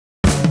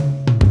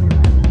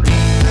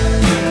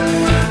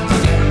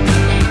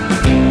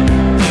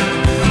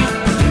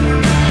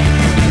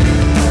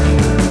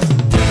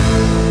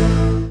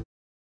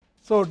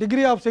So,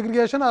 degree of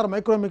segregation or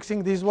micro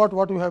mixing, this is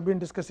what we have been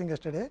discussing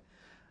yesterday.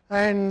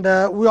 And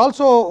we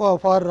also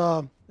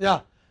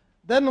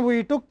then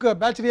we took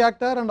batch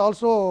reactor and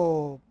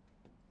also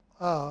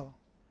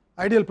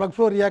ideal plug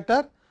flow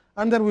reactor,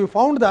 and then we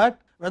found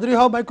that whether you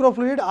have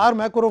microfluid or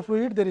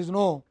macrofluid, there is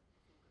no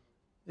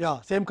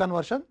same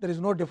conversion, there is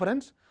no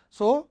difference.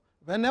 So,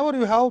 whenever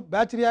you have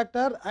batch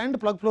reactor and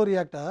plug flow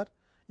reactor,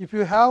 if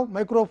you have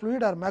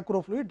microfluid or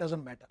macrofluid, does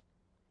not matter,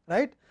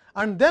 right.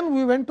 And then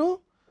we went to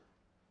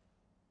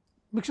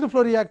mixed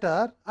flow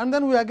reactor, and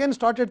then we again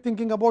started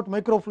thinking about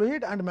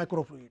microfluid and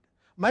macrofluid.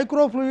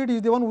 Microfluid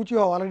is the one which you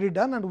have already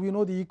done, and we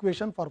know the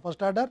equation for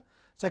first order,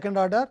 second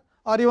order,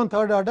 or even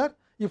third order.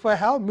 If I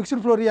have mixed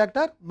flow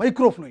reactor,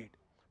 microfluid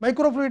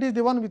is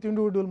the one with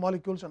individual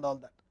molecules and all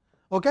that.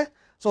 Okay?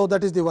 So,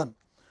 that is the one.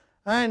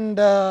 And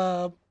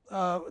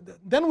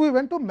then we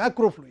went to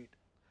macrofluid.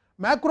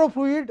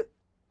 Macrofluid,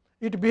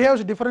 it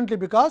behaves differently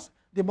because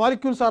the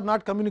molecules are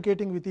not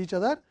communicating with each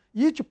other.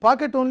 Each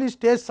pocket only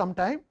stays some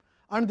time,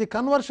 and the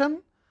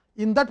conversion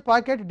in that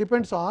pocket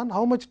depends on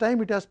how much time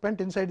it has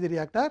spent inside the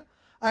reactor,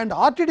 and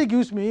RTD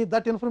gives me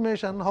that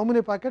information, how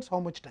many pockets,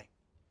 how much time,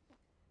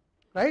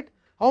 right.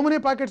 How many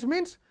pockets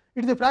means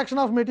it is the fraction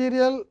of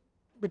material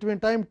between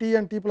time t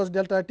and t plus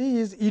delta t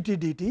is E t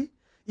dt.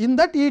 In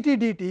that E t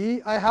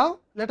dt, I have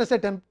let us say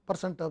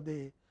 10% of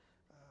the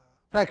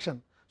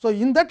fraction. So,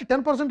 in that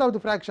 10% of the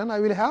fraction, I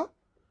will have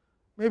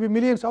maybe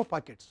millions of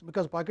pockets,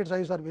 because pocket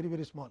size are very,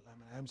 very small.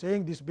 I am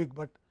saying this big,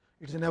 but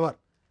it is never,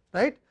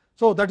 right.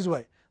 So, that is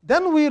why.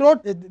 Then we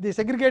wrote the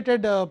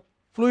segregated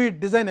fluid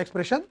design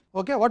expression.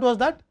 Okay, what was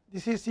that?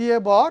 This is C A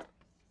bar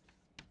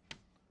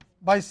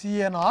by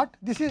C A naught.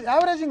 This is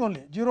averaging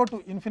only 0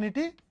 to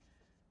infinity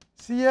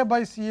C A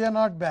by C A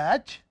naught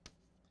batch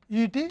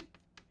E t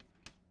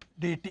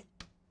dt,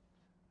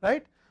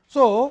 right.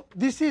 So,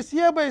 this is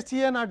C A by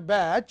C A naught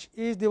batch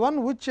is the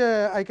one which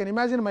I can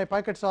imagine my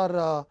packets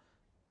are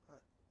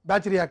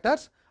batch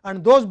reactors,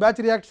 and those batch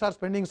reactors are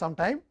spending some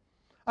time,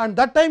 and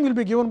that time will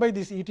be given by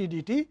this E t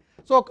dt.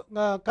 So,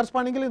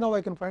 correspondingly now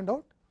I can find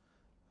out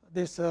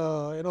this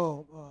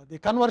the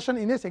conversion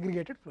in a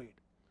segregated fluid.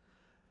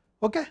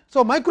 Okay.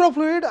 So,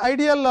 microfluid,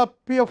 ideal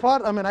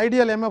PFR, I mean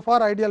ideal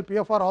MFR, ideal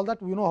PFR, all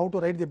that we know how to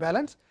write the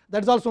balance,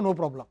 that is also no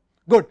problem.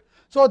 Good.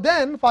 So,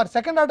 then for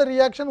second order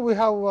reaction, we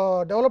have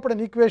developed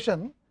an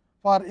equation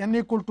for n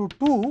equal to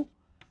 2.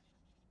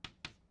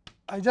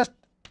 I just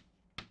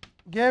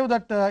gave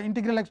that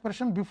integral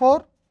expression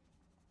before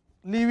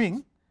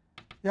leaving.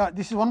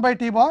 This is 1 by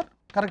T bar,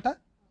 correct?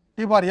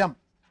 T bar m.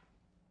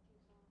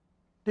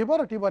 T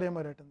bar or T bar m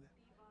I written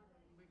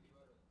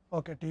there?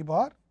 Okay, T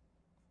bar.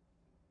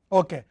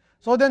 Okay.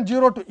 So, then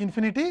 0 to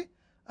infinity,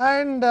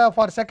 and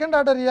for second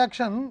order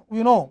reaction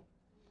we know,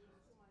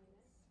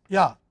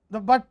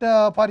 but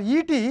for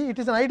E t it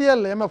is an ideal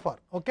MFR.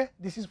 Okay.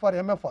 This is for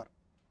MFR.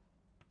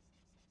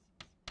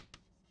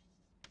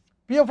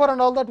 PFR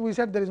and all that we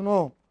said there is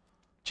no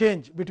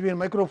change between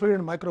microfluid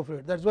and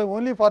microfluid. That is why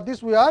only for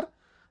this we are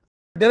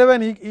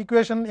deriving an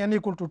equation n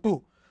equal to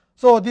 2.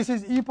 So, this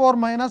is e power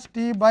minus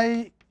t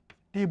by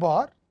t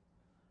bar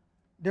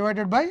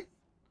divided by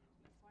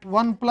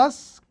 1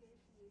 plus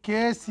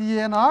k C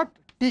A naught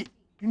t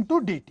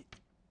into dt,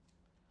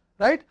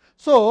 right.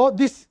 So,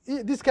 this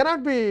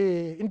cannot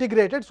be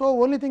integrated.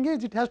 So, only thing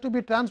is it has to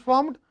be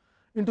transformed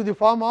into the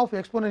form of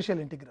exponential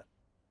integral.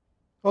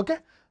 Okay.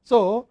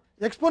 So,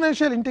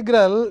 exponential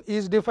integral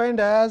is defined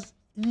as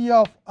E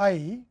of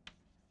I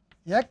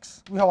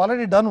x, we have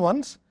already done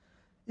once,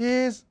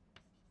 is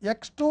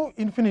x to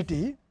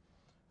infinity,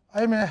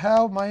 I may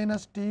have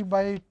minus t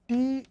by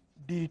t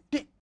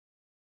dt.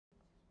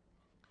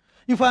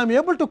 If I am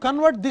able to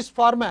convert this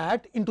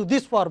format into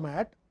this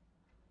format,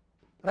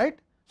 right.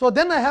 So,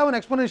 then I have an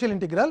exponential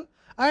integral,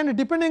 and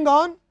depending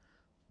on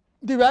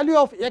the value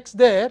of x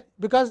there,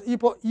 because e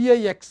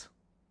I x,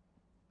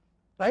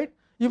 right.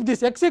 If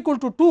this x equal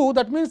to 2,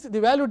 that means the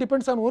value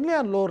depends on only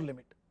on lower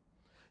limit.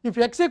 If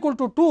x equal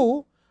to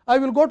 2, I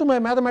will go to my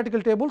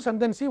mathematical tables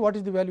and then see what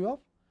is the value of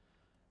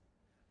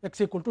x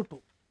equal to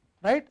 2,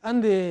 right.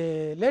 And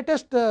the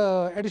latest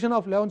edition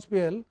of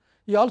Levenspiel,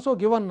 he also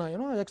given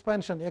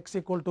expansion x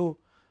equal to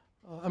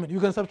I mean you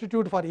can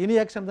substitute for any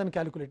x and then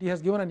calculate. He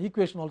has given an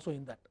equation also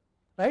in that,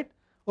 right.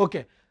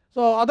 Okay.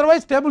 So,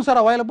 otherwise tables are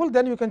available,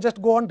 then you can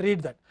just go and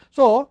read that.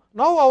 So,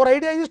 now our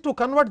idea is to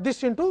convert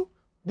this into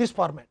this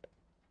format.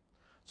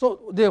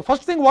 So, the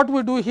first thing what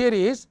we do here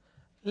is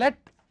let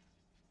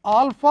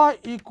alpha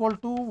equal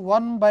to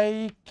 1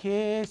 by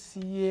k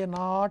C A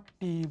naught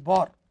t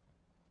bar.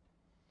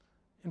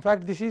 In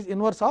fact, this is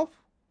inverse of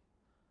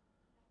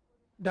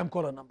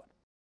Damkohler number,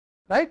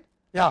 right.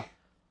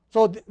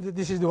 So,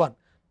 this is the one.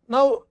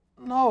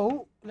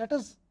 Now let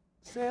us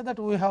say that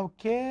we have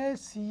k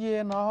C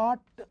A naught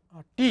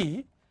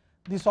t.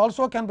 This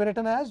also can be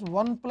written as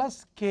 1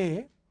 plus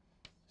k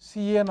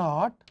C A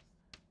naught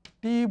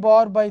t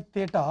bar by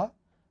theta,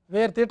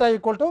 where theta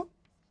equal to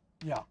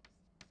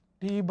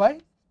t by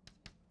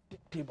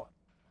t bar.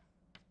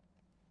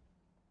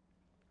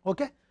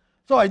 Okay.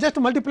 So, I just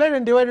multiplied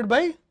and divided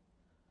by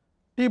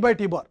t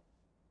bar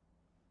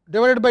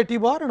divided by t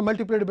bar and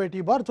multiplied by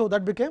t bar. So,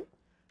 that became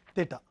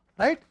theta,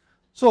 right.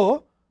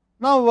 So,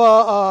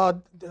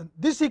 now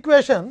this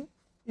equation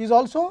is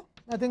also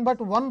nothing but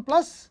 1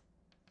 plus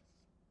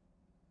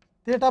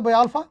theta by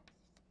alpha,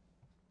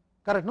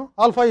 correct, no,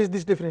 alpha is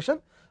this definition,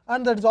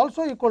 and that is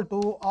also equal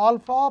to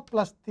alpha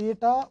plus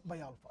theta by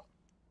alpha.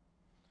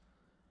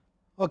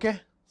 Okay.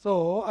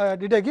 So,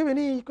 did I give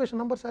any equation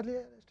numbers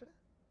earlier yesterday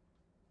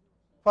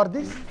for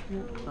this?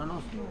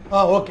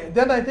 Okay.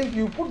 Then I think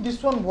you put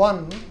this one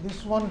 1,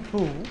 this one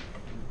 2,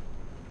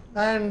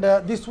 and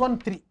this one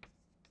 3.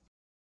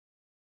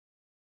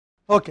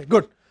 Okay,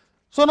 good.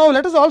 So, now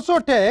let us also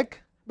take,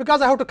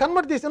 because I have to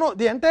convert this,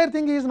 the entire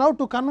thing is now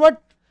to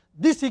convert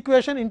this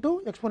equation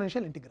into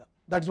exponential integral,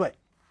 that is why,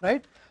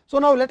 right. So,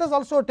 now let us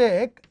also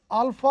take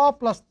alpha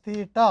plus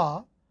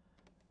theta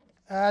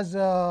as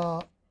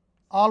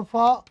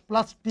alpha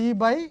plus t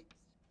by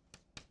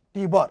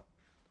t bar,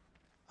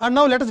 and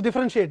now let us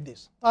differentiate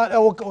this,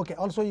 okay,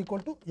 also equal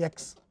to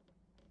x.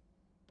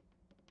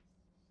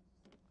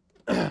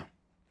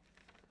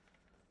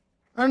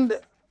 And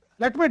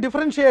let me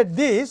differentiate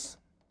this.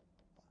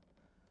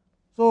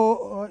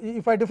 So,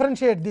 if I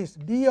differentiate this,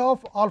 d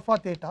of alpha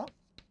theta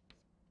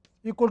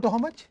equal to how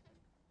much?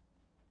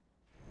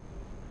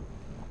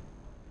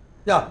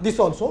 Yeah, this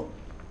also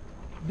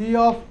d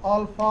of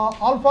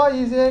alpha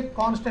is a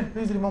constant,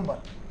 please remember,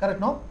 correct,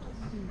 no?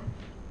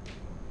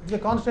 It is a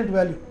constant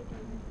value.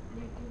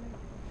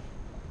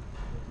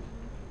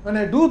 When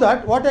I do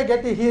that, what I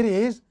get here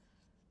is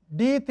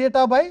d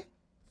theta by,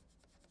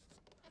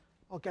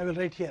 okay, I will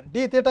write here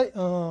d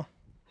theta,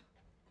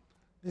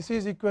 this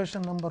is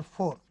equation number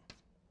 4,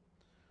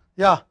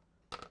 yeah,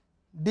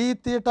 d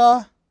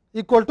theta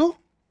equal to,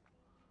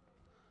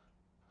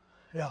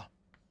 yeah,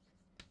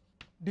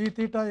 d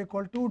theta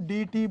equal to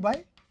dt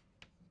by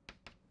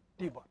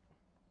t bar,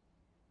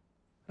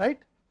 right,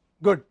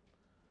 good.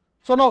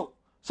 So, now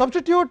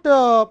substitute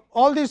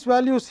all these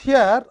values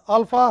here,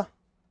 alpha,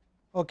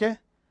 okay.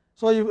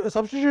 So, you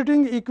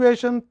substituting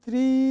equation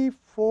 3,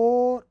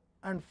 4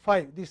 and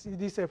 5,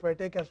 this if I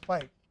take as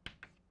 5,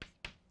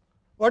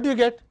 what do you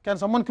get? Can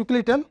someone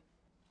quickly tell?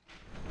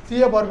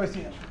 Ca bar by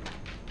Cl.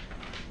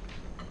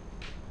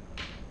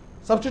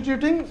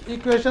 Substituting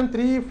equation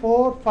 3,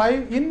 4,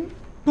 5 in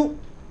 2.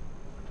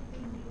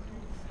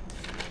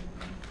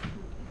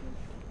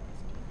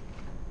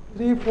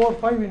 3, 4,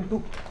 5 in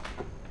 2.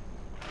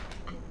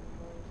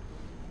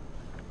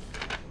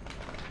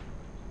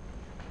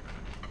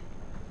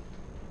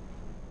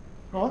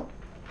 No?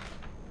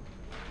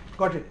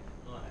 Got it.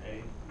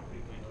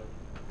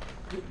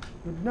 You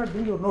did not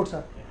bring your notes,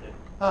 sir.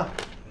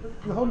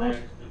 You have notes?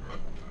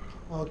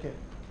 Okay.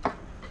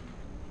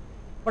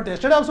 But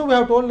yesterday also we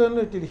have told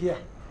it here.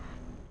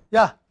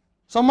 Yeah,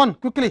 someone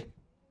quickly.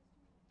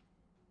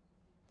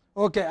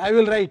 Okay, I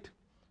will write.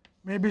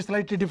 Maybe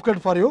slightly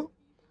difficult for you.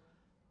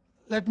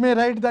 Let me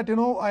write that,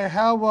 I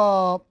have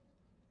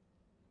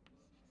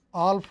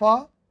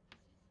alpha,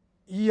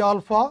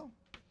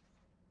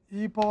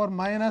 e power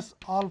minus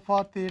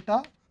alpha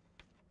theta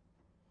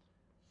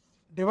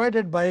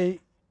divided by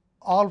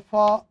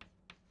alpha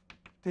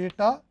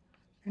theta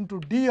into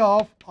d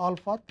of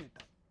alpha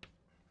theta.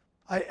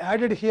 I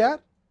added here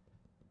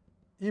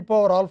e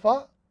power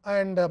alpha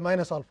and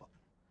minus alpha,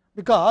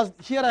 because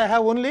here I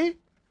have only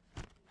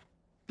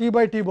t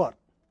by t bar,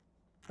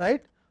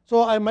 right.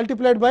 So, I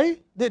multiplied by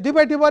the d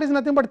by t bar is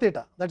nothing but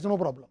theta, that is no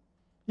problem,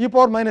 e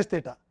power minus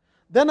theta.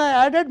 Then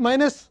I added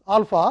minus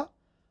alpha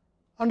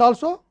and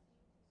also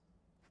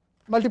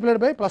multiplied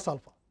by plus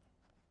alpha,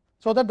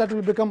 so that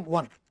will become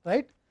 1,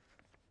 right.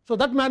 So,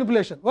 that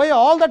manipulation, why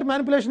all that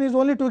manipulation is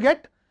only to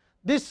get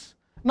this.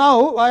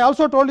 Now, I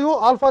also told you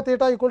alpha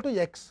theta equal to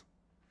x,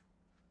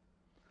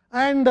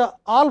 and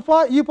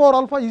alpha e power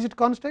alpha, is it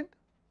constant?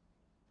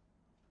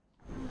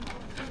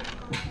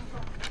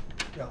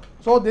 Yeah.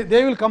 So,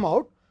 they will come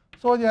out.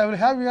 So, I will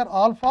have here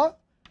alpha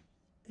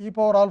e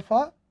power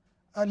alpha,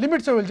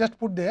 limits I will just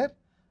put there.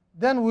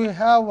 Then we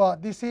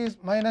have this is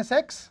minus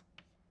x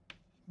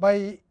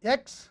by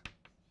x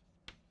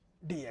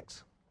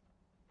dx.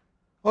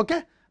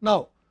 Okay.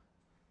 Now,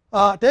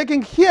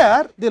 taking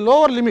here the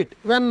lower limit,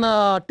 when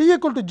t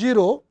equal to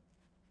 0,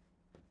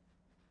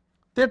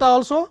 theta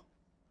also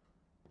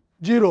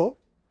 0,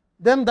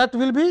 then that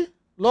will be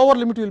lower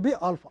limit will be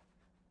alpha,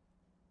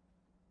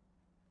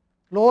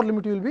 lower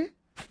limit will be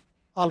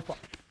alpha.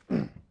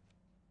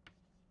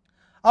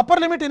 Upper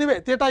limit anyway,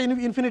 theta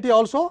infinity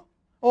also,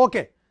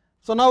 okay.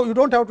 So, now you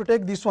do not have to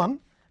take this one,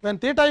 when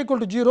theta equal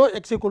to 0,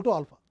 x equal to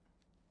alpha,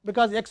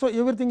 because x,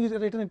 everything is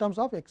written in terms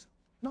of x,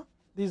 no,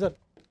 these are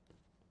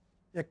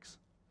x,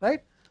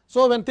 right.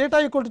 So, when theta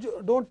equal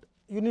to,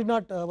 you need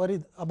not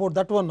worry about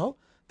that one now,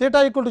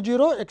 theta equal to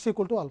 0, x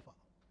equal to alpha,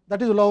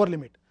 that is the lower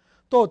limit.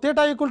 So,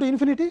 theta equal to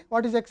infinity,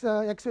 what is x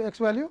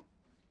value?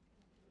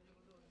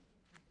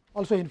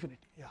 Also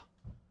infinity, yeah,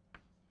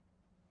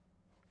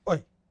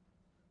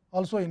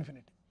 also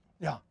infinity,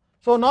 yeah.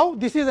 So, now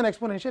this is an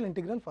exponential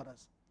integral for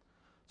us.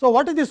 So,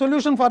 what is the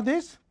solution for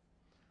this?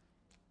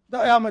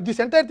 This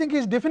entire thing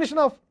is definition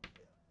of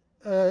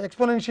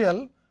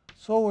exponential.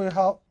 So, we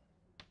have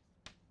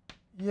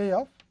EI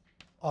of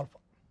alpha.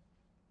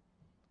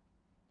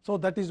 So,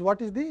 that is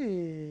what is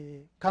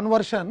the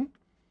conversion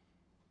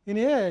in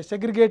a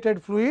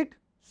segregated fluid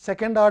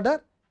second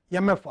order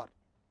MFR,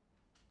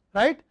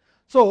 right.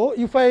 So,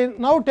 if I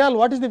now tell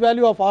what is the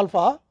value of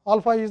alpha,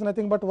 alpha is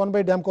nothing but 1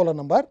 by Damkohler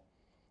number,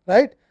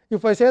 right.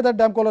 If I say that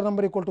Damkohler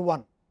number equal to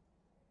 1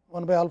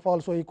 by alpha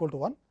also equal to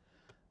 1,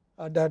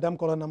 the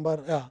Damkohler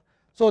number. Yeah.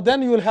 So,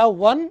 then you will have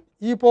 1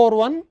 e power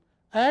 1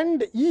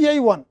 and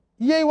EI1.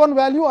 EI1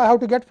 value I have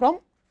to get from,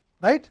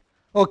 right.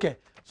 Okay.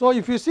 So,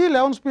 if you see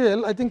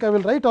Levenspiel, I think I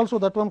will write also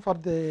that one for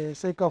the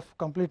sake of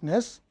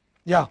completeness.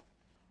 Yeah.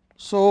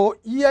 So,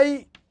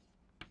 EI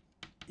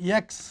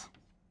x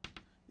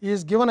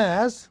is given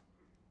as,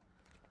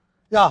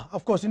 yeah,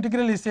 of course,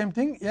 integral is same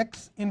thing,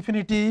 x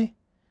infinity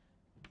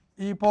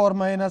e power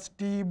minus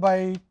t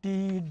by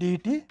t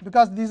dt,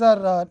 because these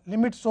are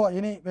limits. So,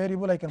 any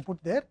variable I can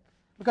put there,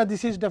 because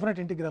this is definite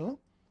integral. No?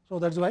 So,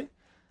 that is why.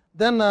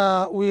 Then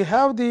we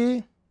have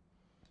the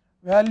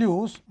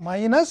values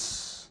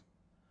minus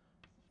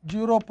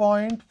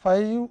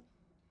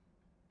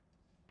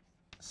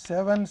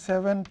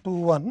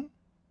 0.57721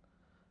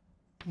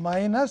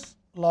 minus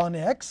ln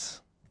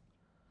x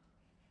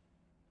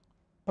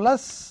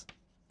plus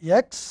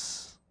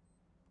x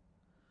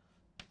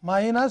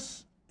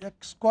minus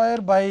x square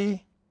by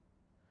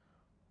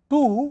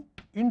 2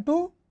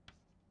 into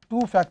 2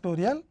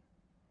 factorial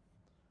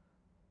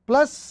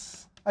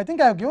plus, I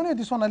think I have given you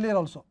this one earlier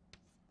also,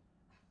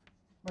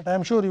 but I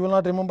am sure you will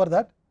not remember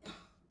that,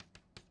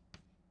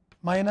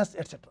 minus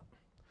etcetera.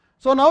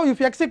 So, now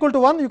if x equal to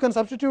 1, you can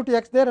substitute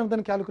x there and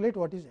then calculate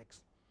what is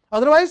x.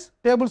 Otherwise,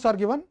 tables are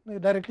given,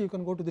 directly you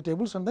can go to the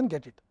tables and then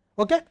get it.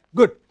 Okay?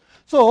 Good.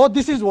 So,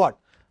 this is what.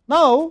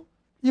 Now,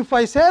 if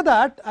I say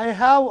that I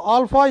have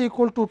alpha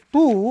equal to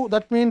 2,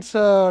 that means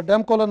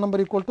Damkohler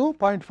number equal to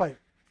 0.5.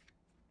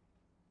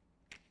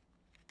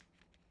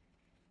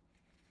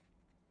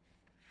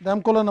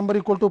 Damkohler number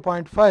equal to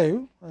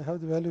 0.5, I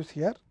have the values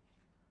here.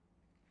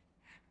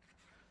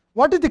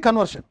 What is the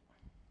conversion?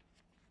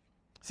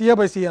 Ca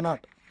by Ca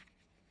naught.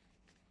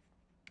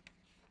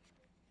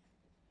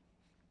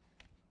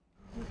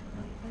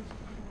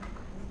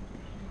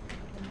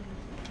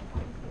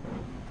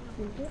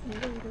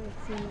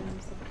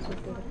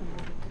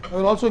 I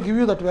will also give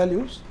you that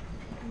values.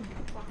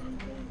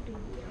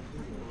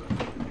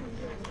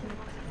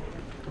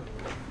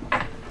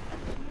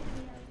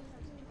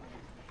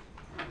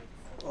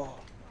 Oh.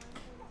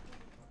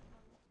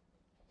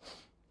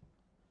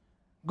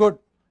 Good.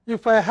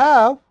 If I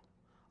have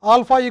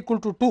alpha equal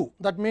to 2,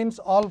 that means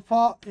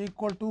alpha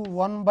equal to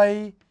 1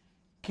 by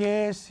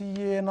k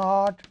Ca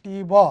naught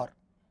t bar,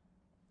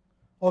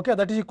 okay,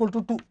 that is equal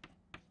to 2.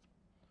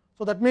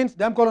 So, that means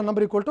Damkohler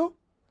number equal to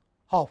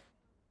half,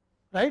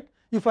 right.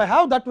 If I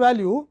have that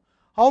value,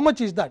 how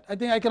much is that? I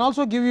think I can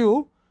also give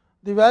you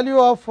the value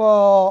of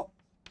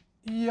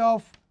E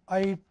of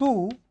I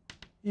 2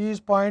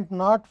 is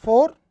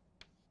 0.0489,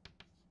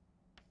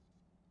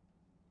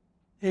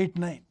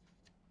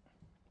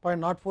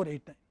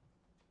 0.0489.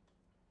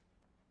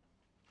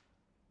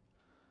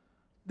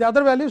 The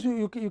other values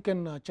you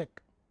can check.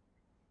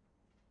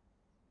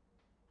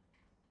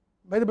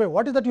 By the way,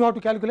 what is that you have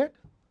to calculate?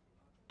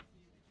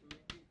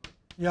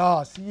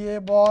 Yeah, Ca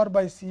bar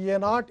by Ca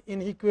naught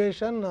in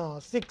equation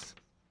 6.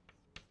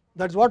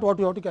 That is what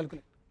you have to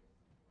calculate.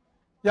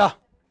 Yeah.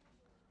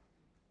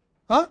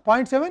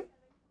 0.7?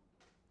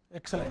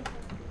 Excellent.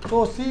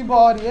 So, C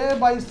bar A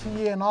by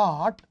Ca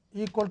naught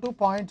equal to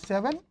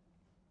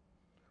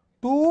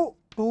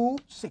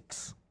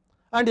 0.7226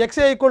 and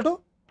Xa equal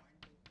to,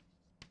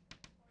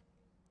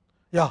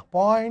 yeah,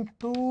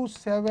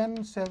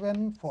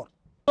 0.2774.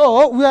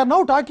 So, we are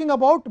now talking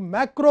about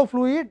macro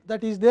fluid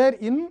that is there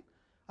in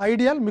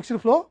ideal mixed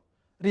flow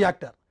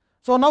reactor.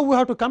 So, now we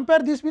have to compare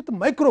this with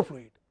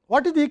microfluid.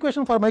 What is the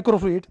equation for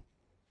microfluid?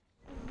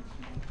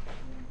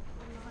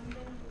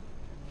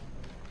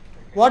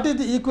 What is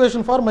the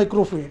equation for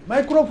microfluid?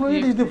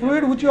 Microfluid is the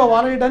fluid which you have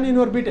already done in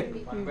your BTech.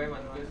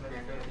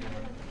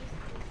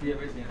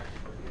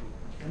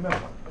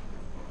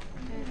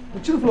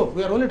 Mixed flow,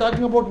 we are only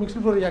talking about mixed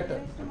flow reactor.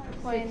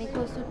 N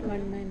equals to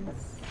 1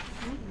 minus.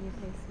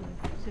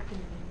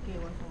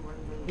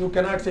 You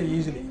cannot say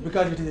easily,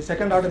 because it is a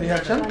second order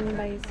reaction,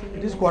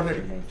 it is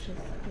quadratic,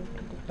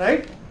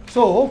 right.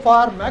 So,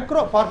 for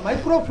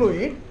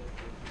microfluid,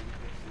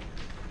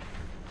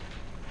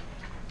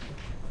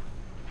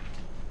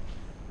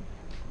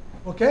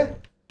 okay,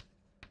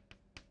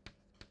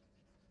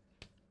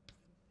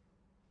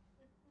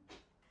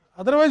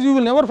 otherwise you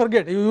will never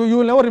forget, you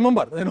will never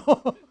remember, you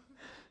know.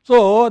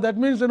 So, that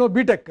means, you know,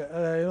 BTech,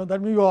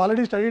 that means you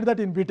already studied that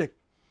in BTech,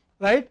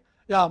 right.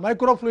 Yeah,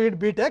 microfluid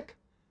BTech,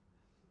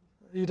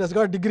 it has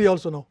got degree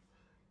also now.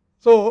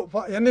 So,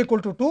 for n equal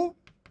to 2,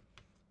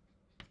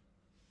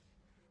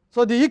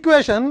 so the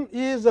equation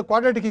is a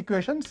quadratic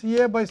equation,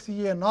 Ca by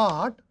Ca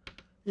naught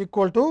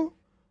equal to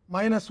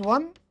minus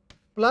 1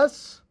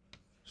 plus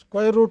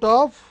square root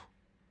of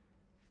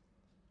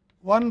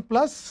 1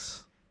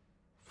 plus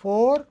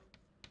 4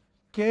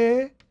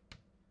 k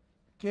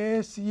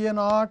Ca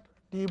naught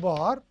T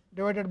bar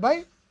divided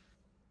by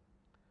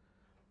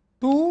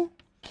 2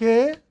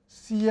 K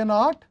C A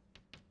naught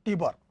T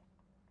bar.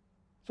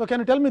 So,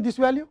 can you tell me this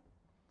value?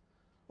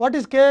 What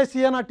is K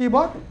C A naught T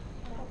bar?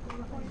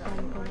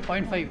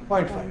 0.5.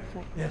 0.5.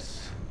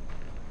 Yes.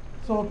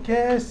 So,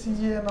 K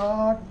C A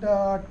naught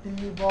T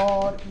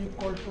bar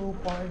equal to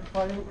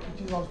 0.5,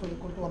 which is also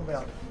equal to 1 by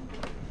R.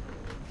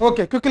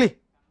 Okay, quickly.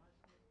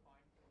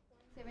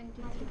 73.73.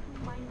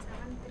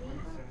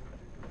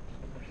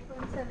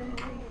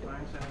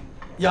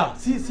 Yeah,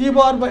 C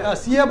bar by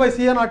CA by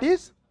CA naught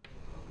is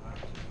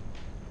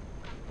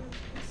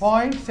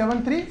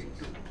 0.73.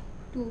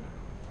 2.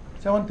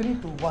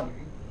 7321,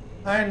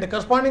 and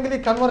correspondingly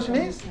conversion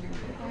is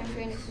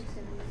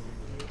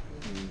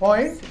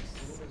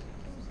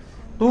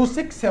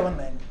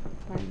 0.2679.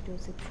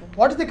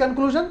 What is the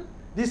conclusion?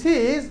 This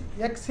is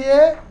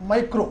XA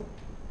micro,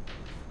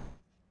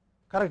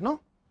 correct,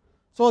 no?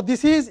 So,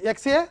 this is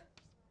XA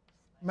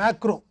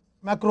macro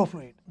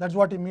fluid, that is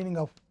what the meaning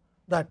of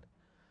that.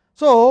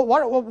 So,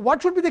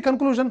 what should be the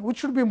conclusion? Which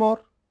should be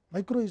more?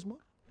 Micro is more?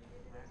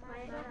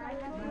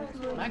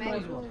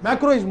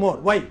 Macro is more.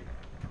 Why?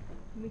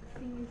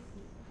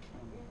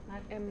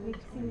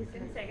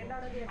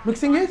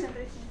 Mixing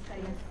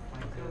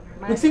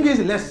is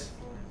less.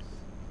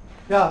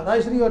 Yeah,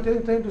 Rajeshri, you are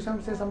trying to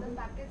say something.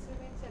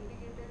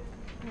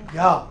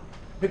 Yeah,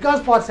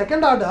 because for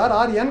second order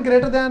or n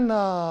greater than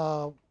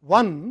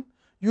 1,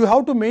 you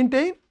have to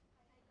maintain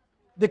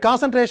the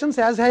concentrations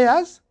as high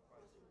as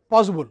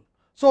possible.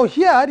 So,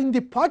 here in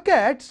the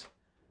pockets,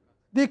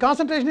 the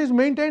concentration is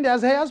maintained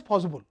as high as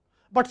possible,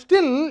 but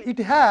still it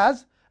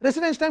has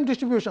residence time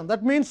distribution.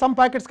 That means some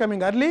packets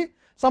coming early,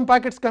 some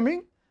packets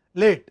coming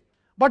late.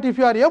 But if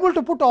you are able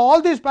to put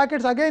all these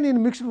packets again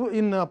in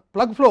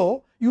plug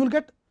flow, you will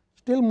get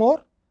still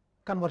more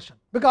conversion,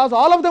 because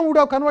all of them would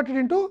have converted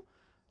into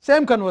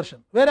same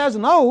conversion. Whereas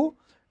now,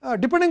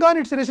 depending on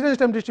its residence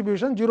time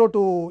distribution 0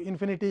 to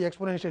infinity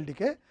exponential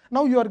decay,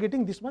 now you are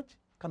getting this much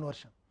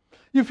conversion.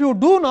 If you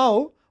do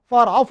now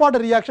for half order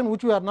reaction,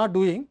 which we are not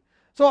doing,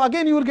 so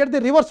again you will get the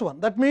reverse one.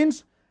 That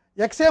means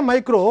XA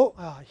micro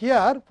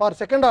here for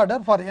second order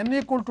for n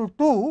equal to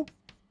 2,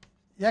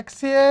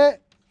 XA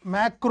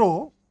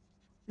macro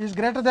is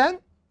greater than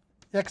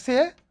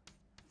XA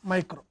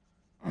micro,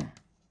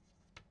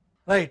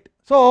 right.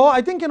 So,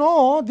 I think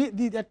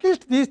at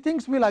least these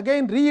things will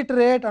again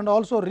reiterate and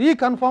also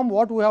reconfirm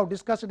what we have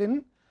discussed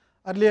in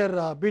earlier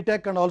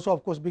BTech and also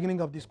of course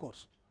beginning of this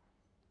course,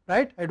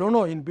 right. I do not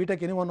know in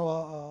BTech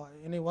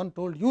anyone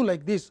told you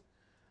like this,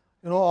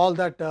 all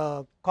that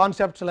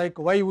concepts like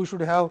why we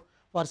should have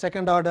for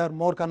second order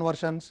more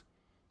conversions.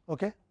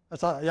 Okay.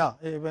 Yeah,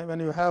 when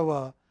you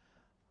have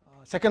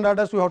second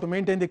orders, you have to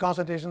maintain the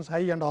concentrations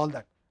high and all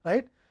that,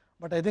 right.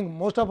 But I think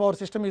most of our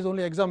system is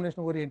only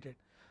examination oriented.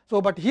 So,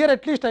 but here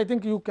at least I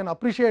think you can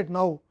appreciate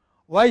now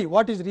why,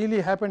 what is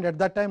really happened at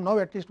that time. Now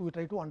at least we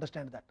try to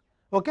understand that.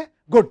 Okay,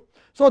 good.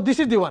 So, this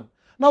is the one.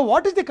 Now,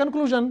 what is the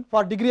conclusion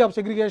for degree of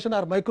segregation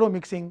or micro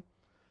mixing?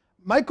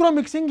 Micro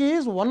mixing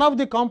is one of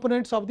the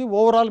components of the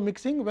overall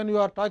mixing when you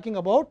are talking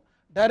about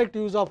direct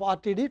use of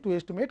RTD to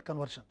estimate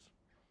conversions.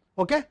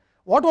 Okay.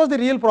 What was the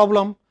real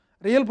problem?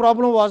 Real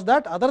problem was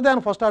that other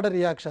than first order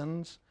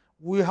reactions,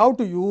 we have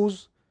to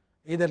use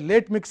either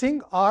late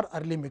mixing or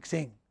early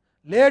mixing.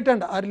 Late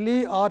and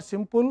early are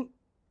simple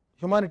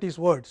humanities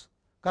words,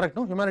 correct,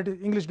 no?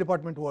 Humanities English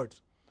department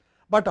words.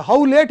 But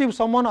how late, if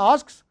someone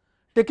asks,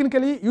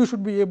 technically you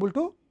should be able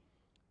to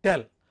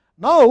tell.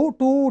 Now,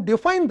 to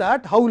define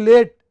that how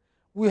late,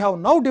 we have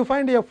now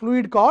defined a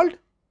fluid called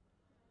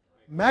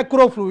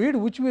macro fluid,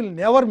 which will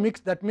never mix.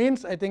 That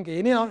means, I think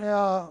any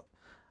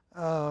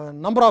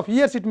number of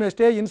years it may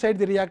stay inside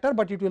the reactor,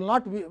 but it will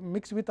not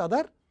mix with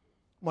other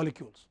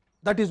molecules.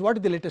 That is what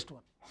is the latest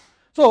one.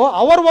 So,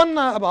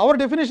 our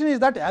definition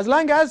is that as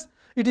long as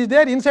it is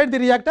there inside the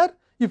reactor,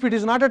 if it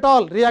is not at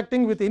all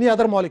reacting with any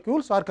other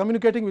molecules or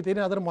communicating with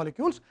any other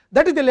molecules,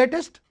 that is the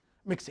latest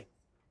mixing,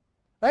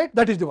 right.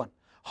 That is the one.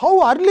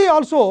 How early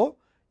also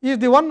is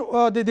the one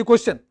the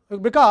question,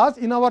 because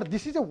in our,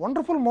 this is a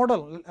wonderful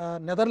model,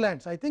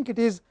 Netherlands, I think it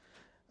is,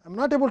 I am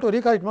not able to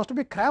recall, it must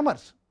be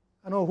Kramer's,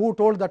 who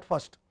told that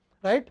first,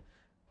 right.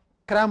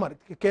 Kramer,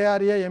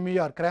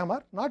 Kramer,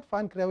 Kramer, not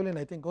Van Kravelin,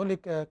 I think only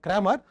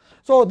Kramer.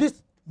 So,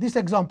 this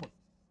example,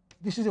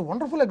 this is a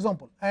wonderful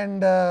example,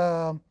 and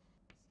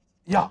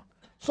yeah.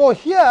 So,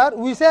 here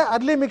we say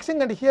early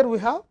mixing and here we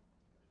have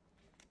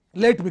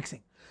late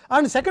mixing.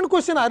 And second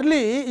question,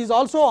 early, is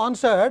also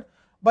answered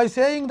by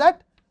saying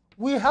that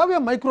we have a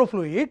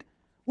microfluid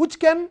which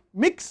can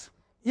mix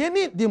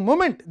the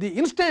moment, the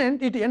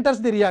instant it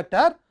enters the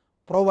reactor,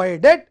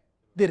 provided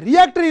the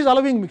reactor is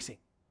allowing mixing.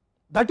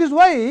 That is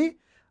why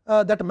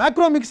that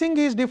macro mixing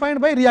is defined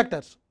by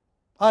reactors,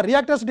 or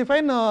reactors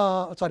define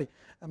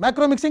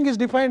macro mixing is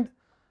defined,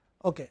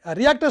 okay,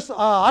 reactors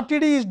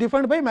RTD is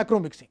defined by macro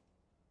mixing,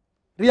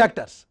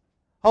 reactors,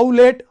 how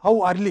late,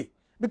 how early,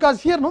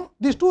 because here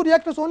these two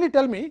reactors only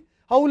tell me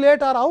how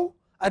late or how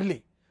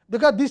early,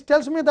 because this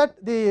tells me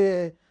that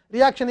the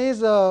reaction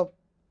is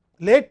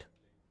late,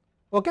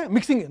 okay,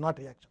 mixing is not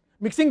reaction,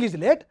 mixing is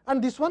late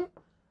and this one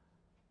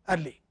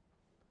early,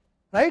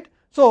 right.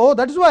 So,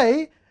 that is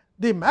why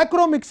the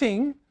macro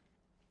mixing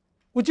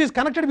which is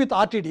connected with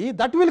RTD,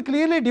 that will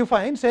clearly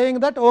define saying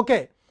that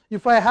okay,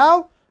 if I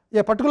have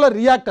a particular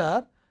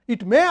reactor,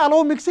 it may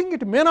allow mixing,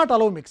 it may not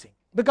allow mixing,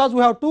 because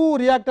we have two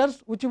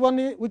reactors which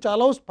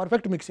allows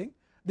perfect mixing,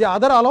 the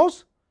other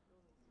allows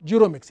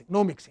zero mixing,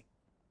 no mixing,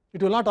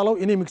 it will not allow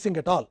any mixing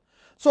at all.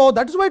 So,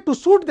 that is why to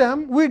suit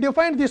them we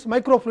defined this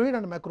microfluid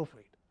and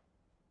macrofluid,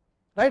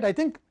 right. I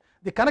think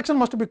the connection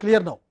must be clear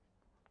now,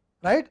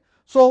 right.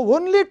 So,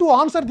 only to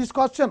answer this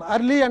question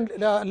early and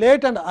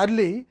late and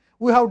early,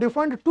 we have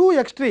defined two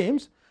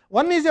extremes.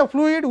 One is a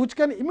fluid which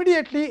can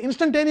immediately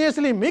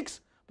instantaneously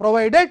mix,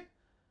 provided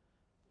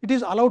it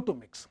is allowed to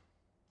mix,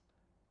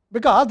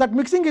 because that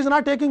mixing is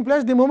not taking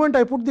place the moment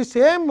I put the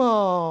same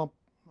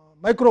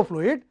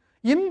microfluid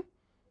in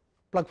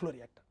plug flow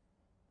reactor,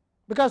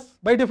 because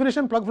by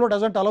definition plug flow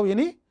does not allow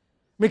any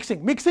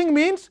mixing. Mixing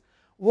means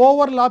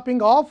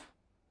overlapping of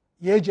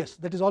ages,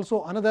 that is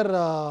also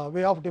another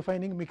way of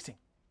defining mixing,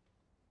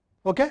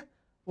 okay?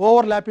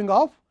 Overlapping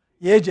of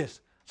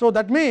ages. So,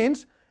 that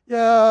means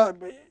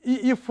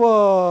if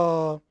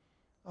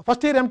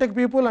first year MTech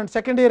people and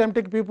second year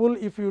MTech people,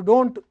 if you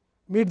do not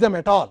meet them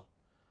at all,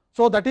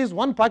 so that is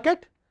one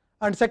packet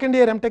and second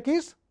year MTech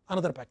is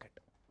another packet,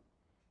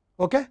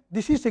 okay?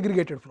 This is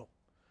segregated flow.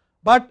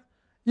 But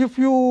if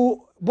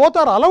you both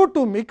are allowed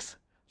to mix,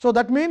 so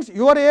that means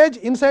your age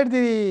inside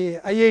the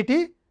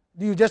IIT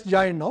you just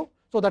joined now,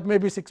 so that may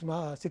be 6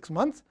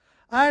 months,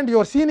 and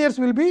your seniors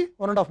will be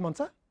 1.5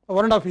 months,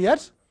 1.5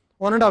 years,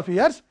 1.5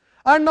 years,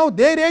 and now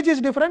their age is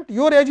different,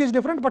 your age is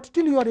different, but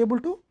still you are able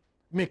to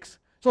mix.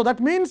 So, that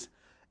means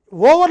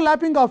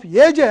overlapping of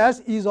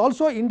ages is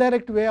also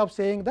indirect way of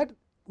saying that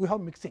we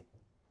have mixing.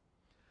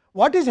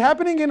 What is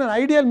happening in an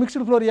ideal mixed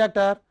flow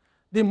reactor?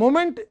 The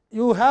moment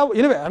you have,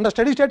 anyway, under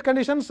steady state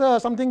conditions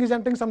something is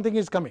entering, something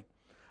is coming,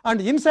 and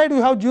inside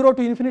you have 0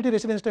 to infinity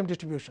residence time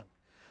distribution.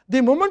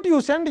 The moment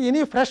you send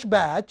any fresh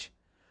batch,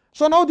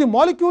 so now the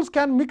molecules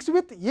can mix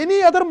with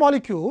any other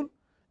molecule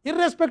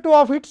irrespective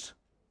of its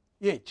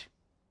age,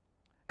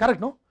 correct,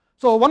 no?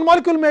 So, one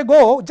molecule may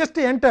go, just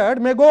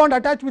entered, may go and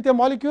attach with a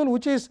molecule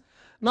which is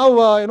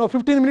now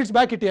 15 minutes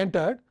back it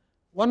entered,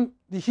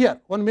 here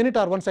 1 minute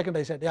or 1 second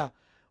I said, yeah,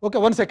 okay,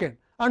 1 second,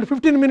 and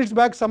 15 minutes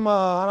back some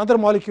another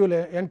molecule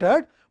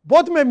entered,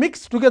 both may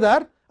mix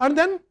together and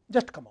then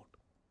just come out,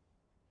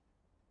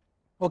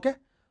 okay.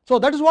 So,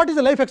 that is what is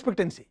the life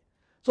expectancy.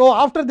 So,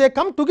 after they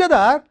come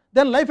together,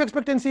 then life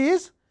expectancy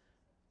is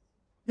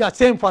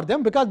same for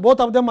them, because both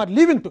of them are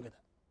living together,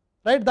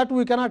 right. That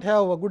we cannot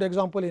have a good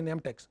example in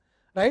MTechs,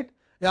 right,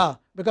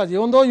 because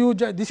even though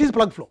this is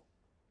plug flow,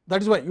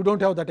 that is why you do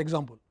not have that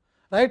example,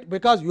 right,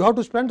 because you have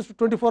to spend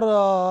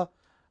 24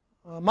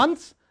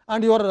 months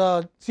and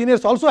your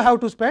seniors also have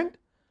to spend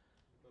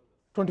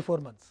 24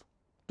 months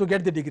to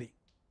get the degree,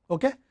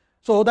 okay.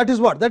 So, that is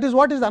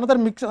what is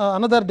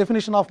another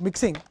definition of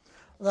mixing.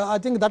 I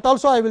think that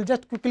also I will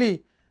just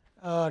quickly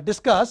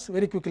discuss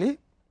very quickly.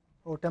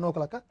 10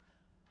 o'clock.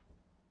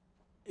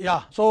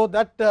 Yeah, so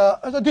that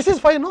so this is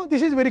fine, no?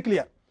 This is very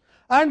clear.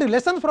 And the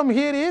lesson from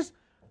here is,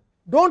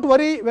 do not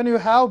worry when you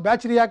have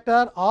batch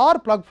reactor or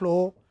plug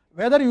flow,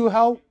 whether you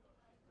have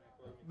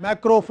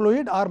macro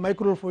fluid or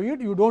micro fluid,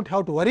 you do not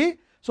have to worry.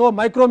 So,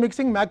 micro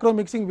mixing, macro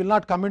mixing will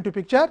not come into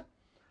picture,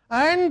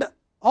 and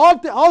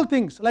all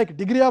things like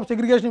degree of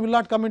segregation will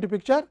not come into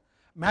picture,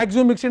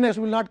 maximum mixedness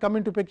will not come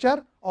into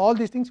picture, all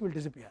these things will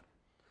disappear.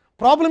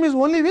 Problem is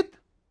only with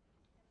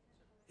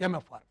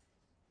MFR,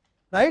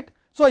 right.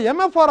 So,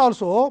 MFR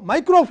also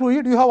micro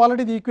fluid, you have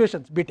already the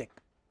equations BTech,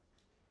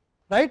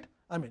 right,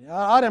 I mean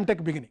or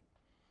MTech beginning,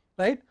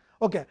 right,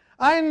 okay.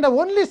 And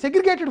only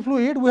segregated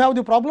fluid we have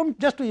the problem.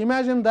 Just to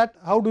imagine that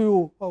how do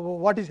you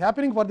what is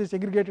happening for the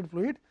segregated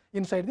fluid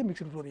inside the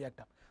mixed flow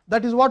reactor,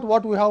 that is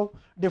what we have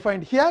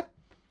defined here.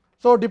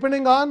 So,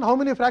 depending on how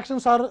many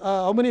fractions are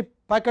how many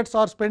packets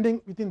are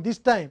spending within this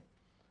time,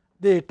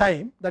 the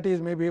time that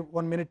is maybe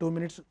 1 minute, 2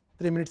 minutes,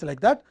 3 minutes, like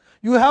that,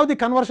 you have the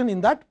conversion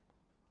in that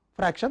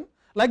fraction,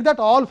 like that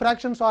all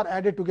fractions are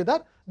added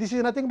together. This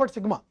is nothing but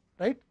sigma,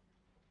 right.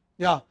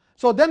 Yeah.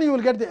 So, then you will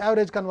get the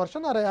average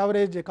conversion or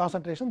average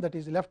concentration that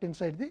is left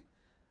inside the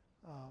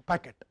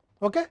packet,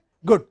 okay,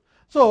 good.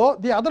 So,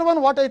 the other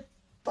one what I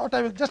thought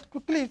I will just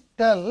quickly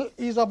tell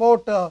is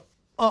about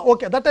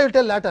okay, that I will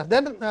tell later,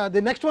 then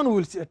the next one we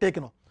will take,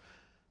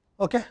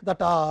 okay,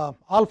 that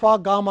alpha,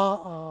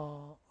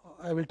 gamma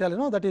I will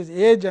tell, that is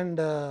age and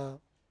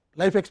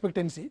life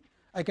expectancy,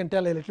 I can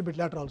tell a little bit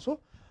later also.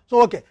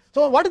 So, okay.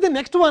 So, what is the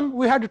next one?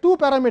 We had two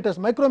parameters,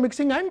 micro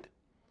mixing and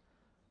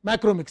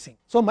macro mixing.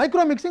 So,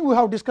 micro mixing we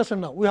have discussed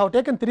now, we have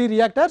taken 3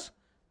 reactors,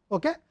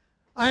 okay,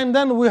 and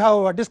then we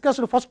have discussed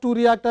first 2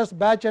 reactors,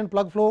 batch and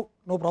plug flow,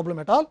 no problem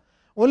at all.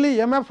 Only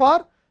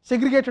MFR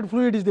segregated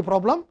fluid is the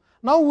problem.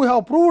 Now, we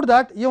have proved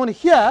that even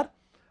here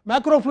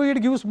macro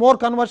fluid gives more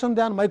conversion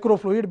than micro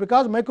fluid,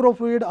 because micro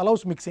fluid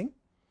allows mixing,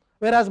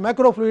 whereas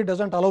macro fluid does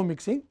not allow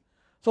mixing.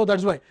 So, that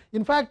is why,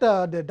 in fact,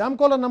 the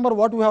Damkohler number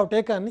what we have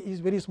taken is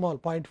very small,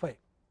 0.5,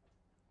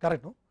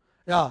 correct, no?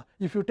 Yeah,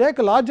 if you take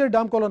larger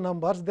Damkohler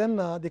numbers, then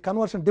the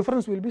conversion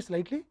difference will be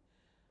slightly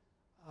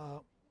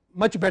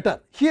much better.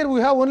 Here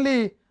we have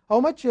only how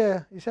much?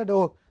 He said,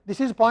 oh,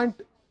 this is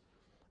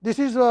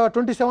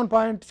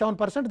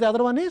 27.7%. The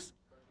other one is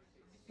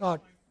to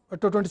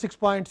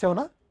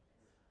 26.7.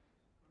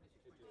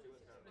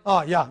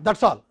 Yeah,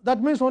 that's all.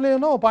 That means only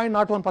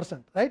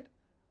 0.01%, right?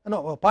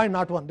 No,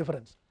 0.01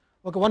 difference.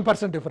 Okay,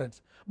 1%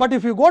 difference. But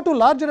if you go to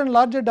larger and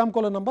larger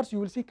Damkohler numbers, you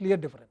will see clear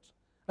difference,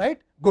 right?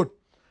 Good,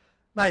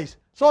 nice.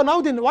 So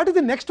now then, what is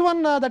the next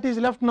one that is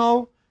left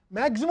now?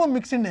 Maximum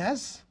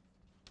mixedness.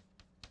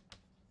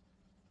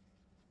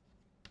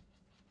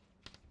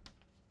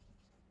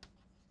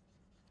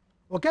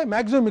 Okay,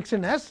 maximum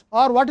mixedness,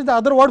 or what is the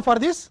other word for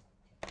this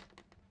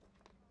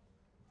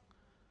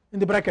in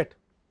the bracket?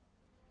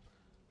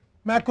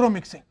 Macro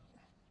mixing.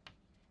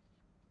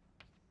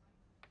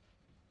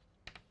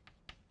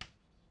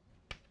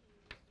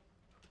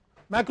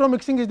 Macro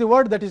mixing is the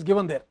word that is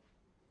given there.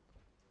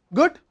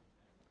 Good.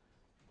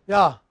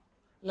 Yeah,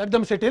 let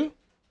them settle,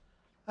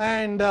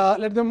 and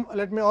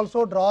let me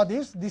also draw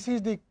this. This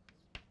is the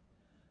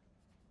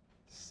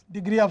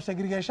degree of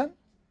segregation.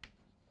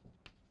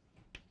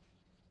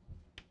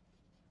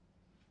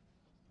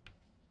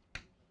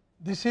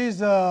 This is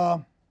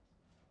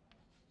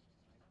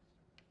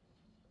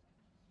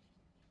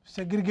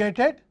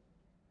segregated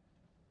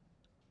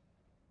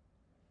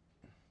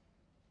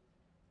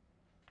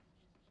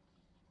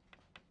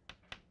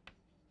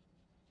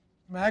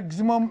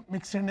maximum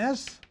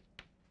mixedness.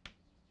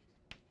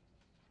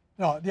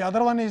 No, the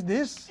other one is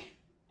this.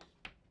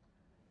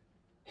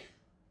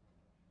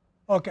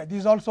 Okay, this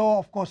is also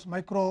of course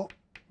micro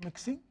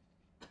mixing.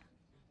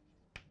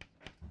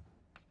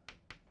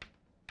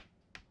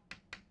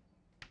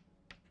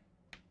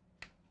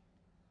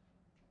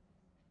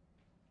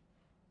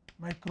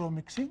 Micro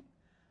mixing,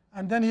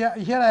 and then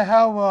here I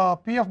have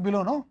PF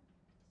below, no,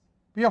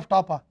 PF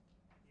top,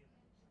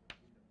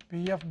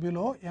 PF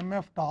below,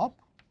 MF top.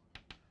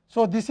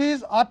 So this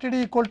is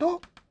RTD equal to,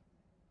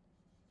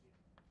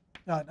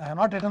 I have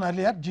not written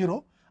earlier,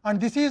 0, and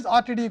this is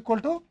RTD equal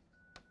to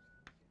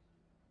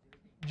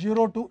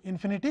 0 to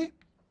infinity.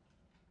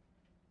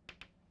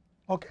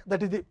 Okay,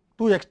 that is the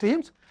two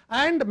extremes,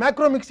 and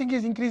macro mixing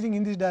is increasing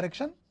in this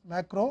direction,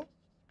 macro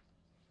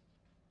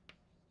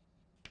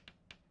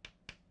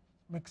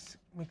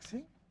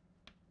mixing.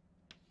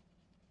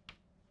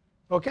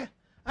 Okay,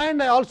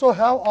 and I also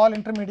have all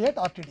intermediate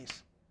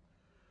RTDs.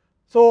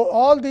 So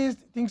all these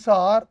things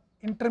are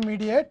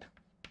intermediate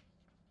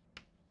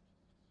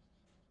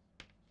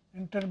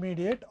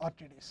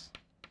RTDs.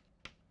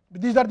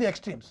 These are the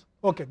extremes.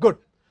 Okay, good.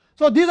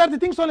 So these are the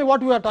things only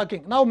what we are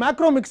talking. Now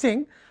macro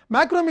mixing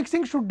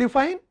should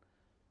define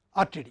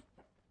RTD,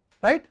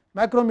 right?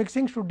 Macro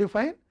mixing should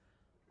define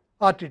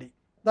RTD.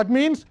 That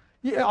means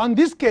on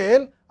this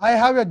scale I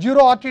have a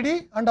 0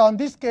 RTD, and on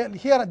this scale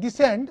here at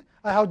this end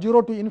I have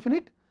 0 to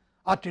infinite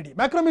RTD.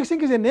 Macro mixing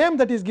is a name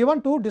that is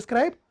given to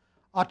describe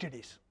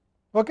RTDs.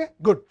 Okay,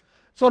 good.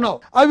 So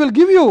now I will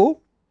give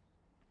you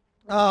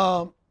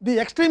the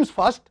extremes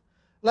first,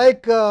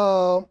 like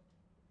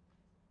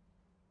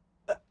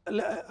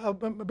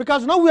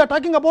because now we are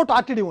talking about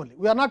RTD only,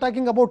 we are not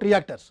talking about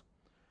reactors.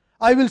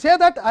 I will say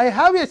that I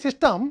have a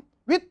system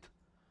with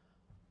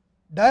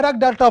Dirac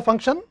delta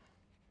function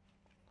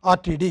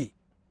RTD.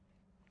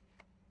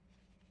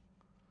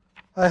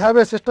 I have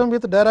a system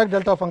with Dirac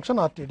delta function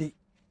RTD.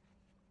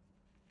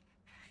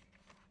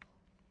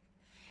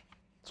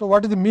 So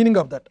what is the meaning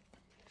of that?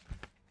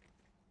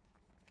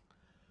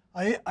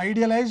 I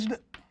idealized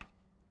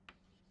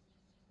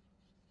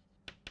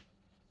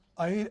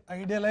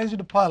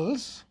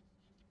pulse,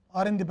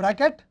 or in the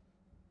bracket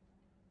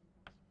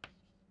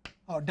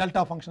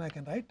delta function I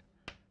can write,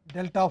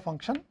 delta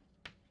function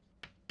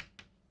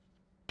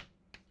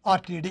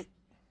RTD.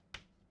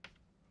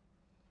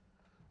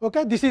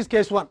 Okay, this is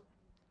case 1.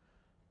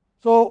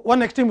 So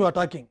one extreme we are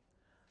talking.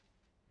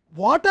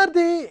 What are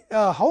the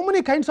how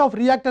many kinds of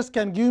reactors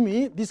can give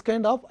me this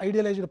kind of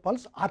idealized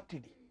pulse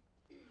RTD?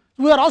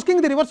 So we are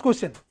asking the reverse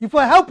question. If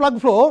I have plug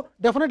flow,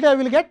 definitely I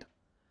will get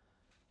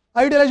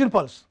idealized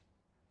pulse.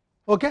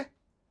 Okay,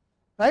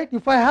 right?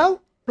 If I have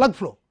plug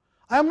flow,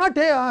 I am not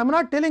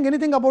telling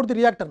anything about the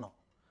reactor now.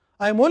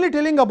 I am only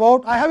telling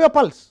about I have a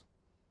pulse.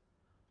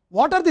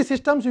 What are the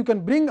systems you can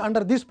bring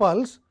under this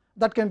pulse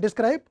that can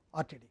describe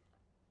RTD?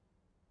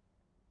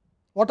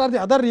 What are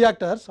the other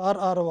reactors or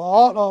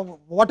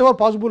whatever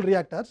possible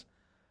reactors,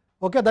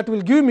 okay, that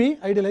will give me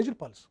idealized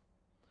pulse?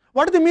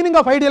 What is the meaning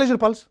of idealized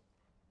pulse?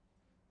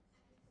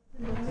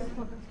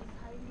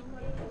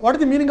 What is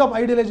the meaning of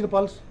idealized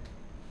pulse?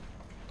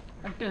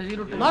 At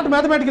 0 time. Not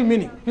mathematical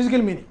meaning,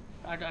 physical meaning.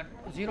 At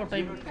 0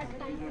 time.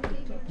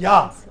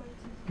 Yeah,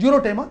 0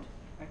 time. Huh?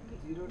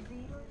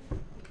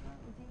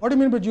 What do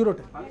you mean by 0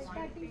 time?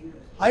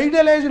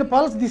 Idealized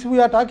pulse, this we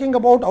are talking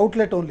about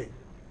outlet only.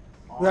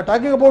 We are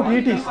talking about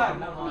ETs. Huh?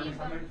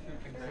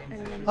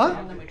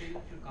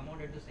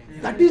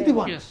 That is the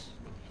one. Yes.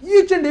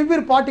 Each and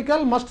every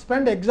particle must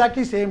spend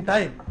exactly same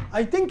time.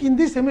 I think in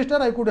this semester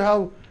I could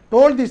have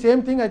told the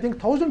same thing I think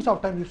thousands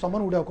of times if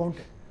someone would have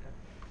counted.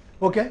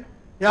 Okay?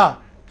 Yeah.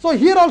 So,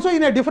 here also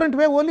in a different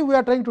way only we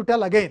are trying to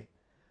tell again.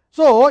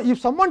 So, if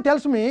someone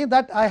tells me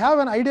that I have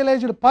an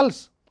idealized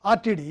pulse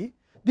RTD,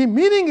 the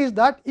meaning is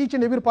that each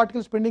and every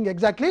particle spending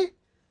exactly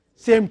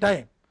same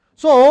time.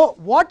 So,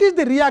 what is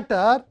the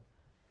reactor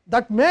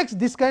that makes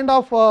this kind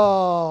of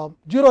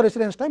zero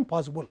residence time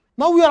possible?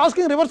 Now, we are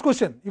asking reverse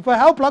question. If I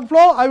have plug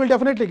flow, I will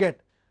definitely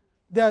get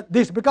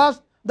this,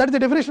 because that is the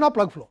definition of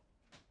plug flow,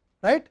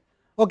 right?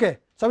 Okay.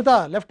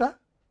 Savita, left?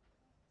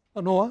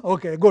 No?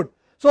 Okay, good.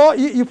 So,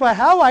 if I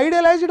have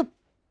idealized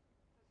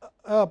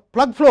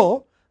plug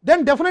flow,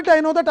 then definitely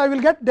I know that I will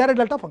get Dirac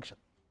delta function.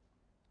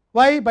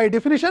 Why? By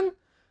definition,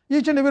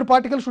 each and every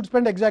particle should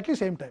spend exactly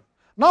same time.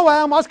 Now, I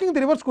am asking the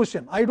reverse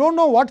question. I do not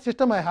know what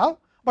system I have,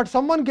 but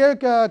someone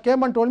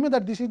came and told me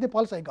that this is the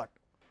pulse I got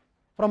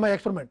from my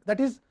experiment. That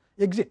is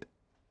exit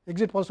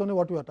pulse only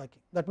what we are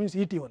talking. That means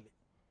ET only,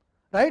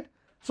 right?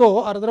 So,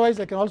 otherwise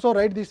I can also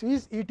write this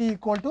is ET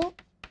equal to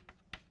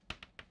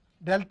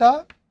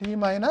delta T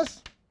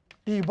minus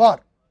T bar,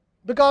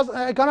 because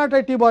I cannot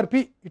write T bar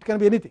P, it can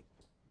be anything.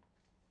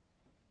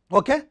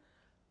 Okay.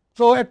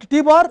 So, at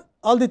T bar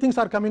all the things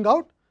are coming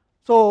out.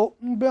 So,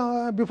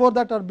 before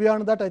that or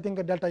beyond that I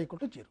think delta equal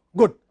to 0.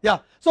 Good. Yeah.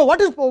 So, what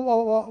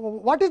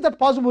is that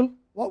possible?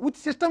 Which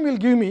system will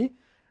give me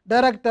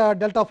direct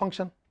delta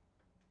function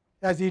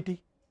as ET?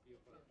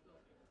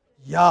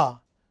 Yeah.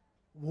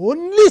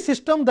 Only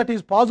system that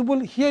is possible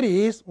here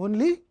is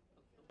only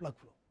plug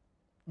flow.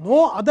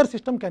 No other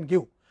system can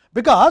give,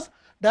 because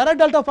direct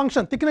delta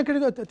function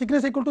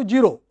thickness equal to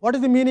 0. What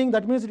is the meaning?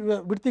 That means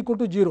width equal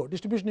to 0,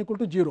 distribution equal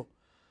to 0.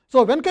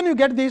 So, when can you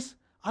get this?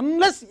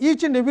 Unless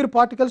each and every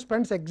particle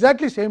spends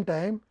exactly same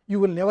time, you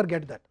will never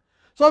get that.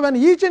 So, when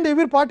each and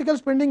every particle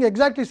spending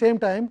exactly same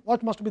time,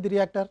 what must be the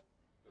reactor?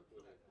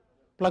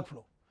 Plug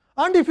flow.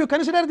 And if you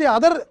consider the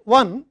other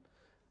one,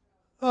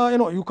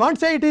 you can't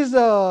say it is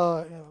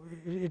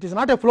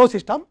not a flow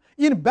system.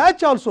 In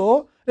batch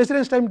also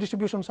residence time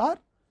distributions are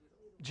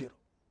 0.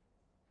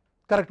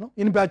 Correct? No?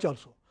 In batch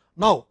also.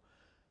 Now,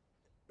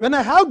 when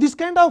I have this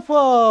kind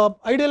of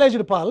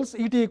idealized pulse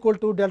ET equal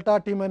to delta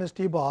T minus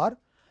T bar,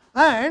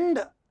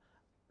 and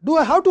do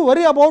I have to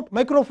worry about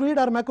microfluid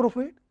or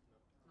macrofluid?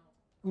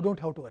 You do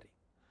not have to worry.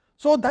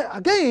 So,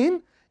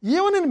 again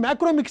even in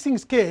macro mixing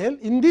scale,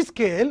 in this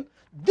scale,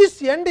 this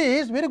end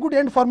is very good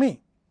end for me,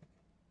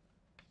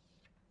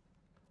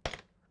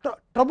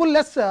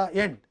 troubleless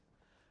end,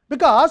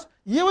 because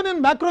even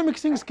in macro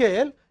mixing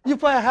scale,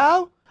 if I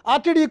have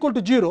RTD equal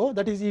to 0,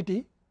 that is ET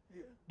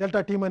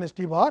delta T minus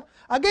T bar,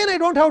 again I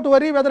do not have to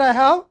worry whether I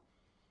have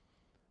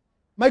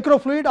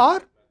microfluid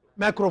or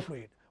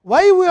macrofluid.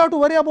 Why we have to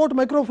worry about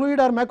microfluid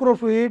or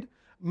macrofluid?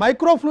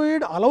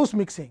 Microfluid allows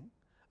mixing,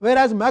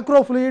 whereas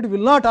macrofluid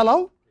will not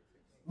allow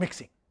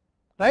mixing,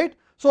 right?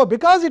 So,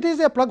 because it is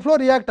a plug flow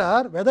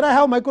reactor, whether I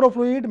have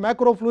microfluid,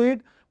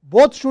 macrofluid,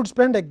 both should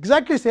spend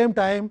exactly same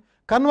time,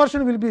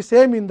 conversion will be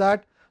same in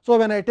that. So,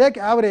 when I take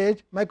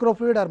average,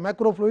 microfluid or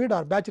macrofluid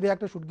or batch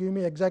reactor should give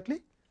me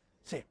exactly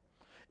same.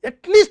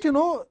 At least a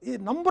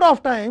number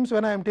of times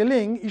when I am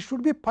telling, it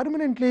should be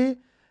permanently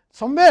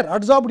somewhere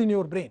absorbed in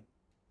your brain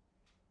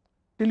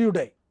till you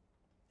die,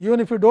 even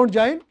if you do not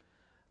join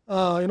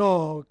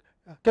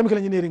chemical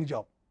engineering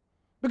job,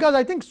 because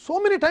I think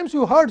so many times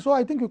you heard, so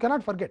I think you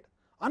cannot forget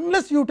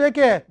unless you take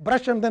a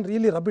brush and then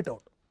really rub it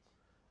out.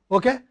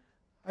 Okay?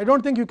 I do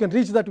not think you can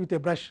reach that with a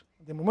brush,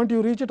 the moment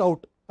you reach it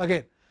out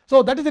again.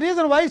 So, that is the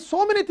reason why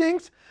so many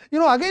things,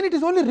 again it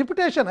is only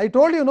repetition. I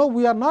told you,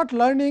 we are not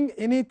learning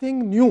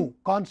anything new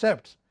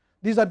concepts.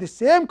 These are the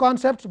same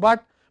concepts,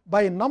 but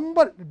by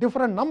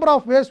different number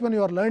of ways when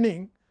you are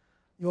learning,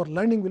 your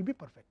learning will be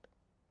perfect.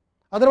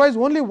 Otherwise,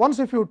 only once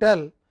if you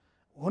tell,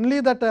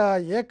 only that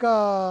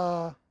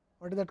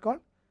what is that called?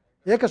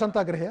 Eka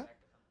Santagrahi.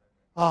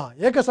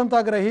 Eka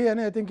Santagrahi,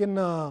 and I think in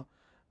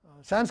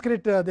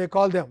Sanskrit they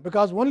call them,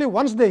 because only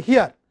once they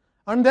hear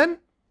and then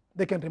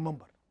they can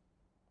remember.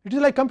 It is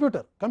like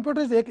computer.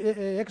 Computer is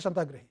Eka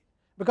Santagrahi,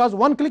 because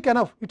one click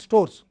enough, it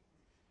stores.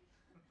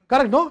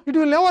 Correct? No, it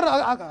will never,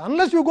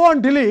 unless you go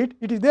and delete,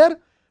 it is there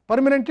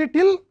permanently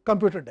till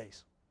computer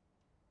dies.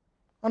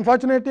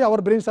 Unfortunately,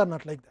 our brains are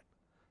not like that.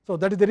 So,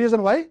 that is the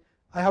reason why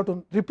I have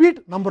to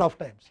repeat number of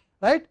times,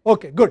 right?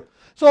 Okay, good.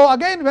 So,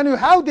 again when you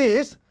have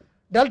this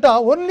delta,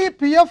 only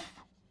PF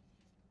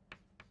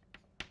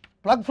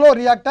plug flow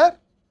reactor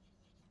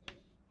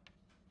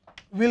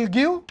will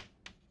give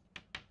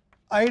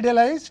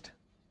idealized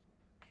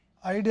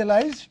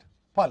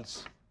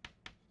pulse.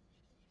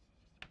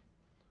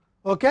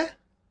 Okay.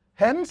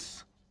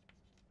 Hence,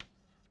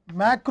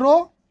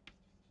 macro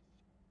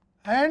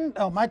and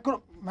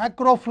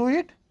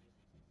macrofluid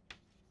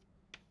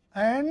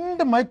and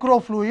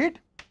microfluid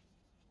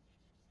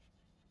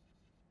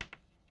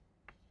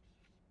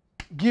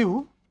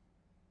give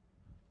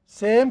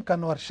same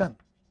conversion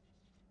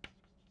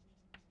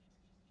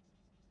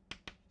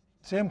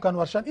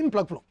in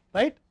plug flow,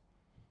 right?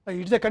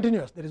 It is a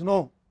continuous, there is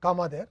no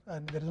comma there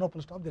and there is no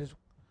full stop, there is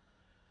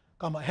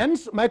comma.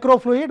 Hence,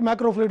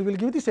 macrofluid will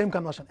give the same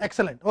conversion.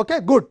 Excellent. Okay,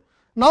 good.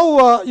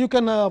 Now, you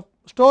can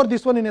store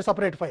this one in a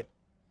separate file,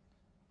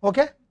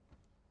 okay,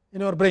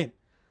 in your brain.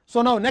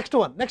 So, now next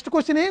one, next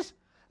question is,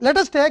 let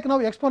us take now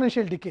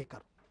exponential decay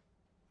curve,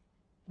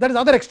 that is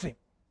other extreme.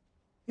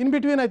 In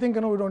between, I think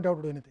we do not have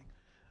to do anything.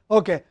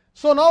 Okay.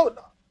 So, now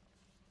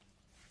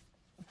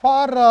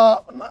for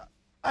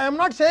I am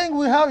not saying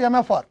we have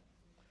MFR,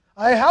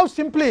 I have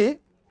simply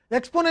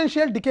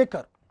exponential decay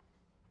curve.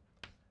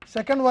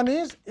 Second one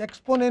is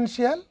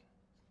exponential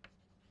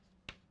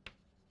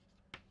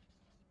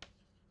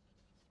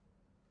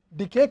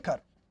decay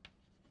curve,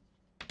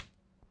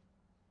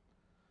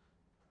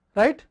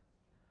 right.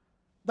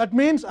 That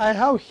means, I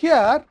have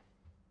here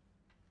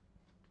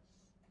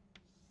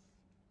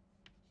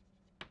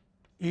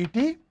E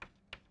t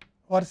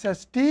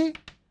versus t,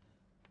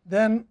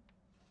 then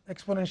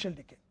exponential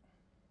decay.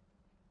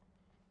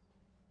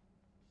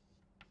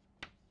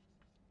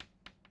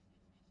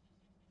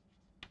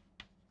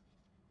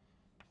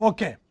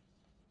 Okay.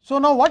 So,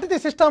 now what is the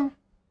system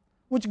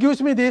which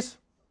gives me this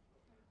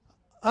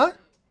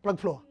plug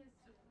flow?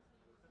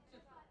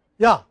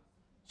 Yeah.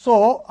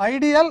 So,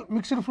 ideal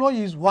mixed flow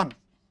is 1,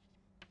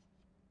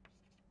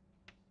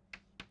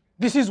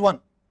 this is 1,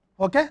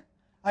 okay.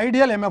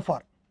 Ideal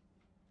MFR.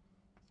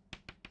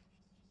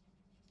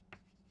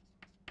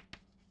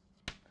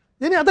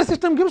 Any other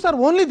system gives, or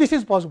only this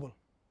is possible?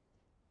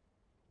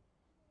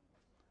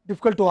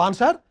 Difficult to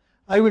answer.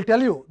 I will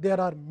tell you,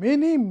 there are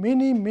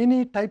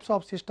many types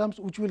of systems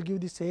which will give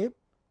the same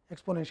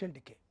exponential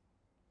decay,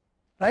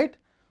 right.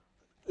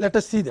 Let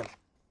us see them.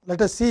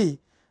 Let us see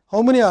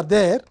how many are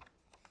there.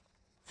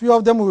 Few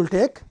of them we will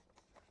take,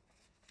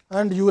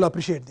 and you will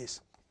appreciate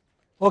this.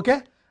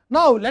 Okay.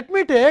 Now, let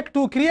me take,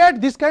 to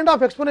create this kind of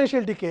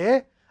exponential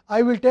decay,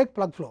 I will take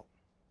plug flow,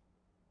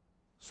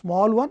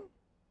 small one,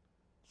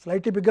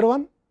 slightly bigger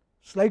one,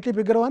 slightly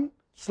bigger one,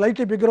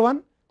 slightly bigger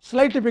one,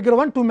 slightly bigger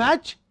one, to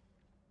match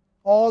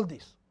all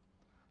these.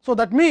 So,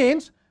 that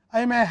means,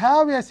 I may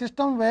have a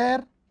system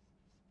where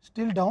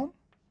still down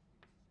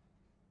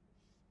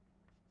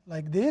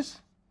like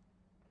this,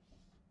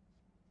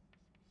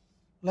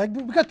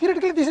 because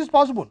theoretically this is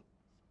possible,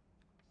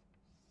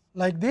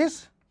 like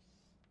this,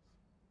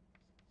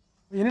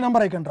 any number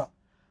I can draw.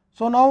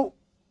 So, now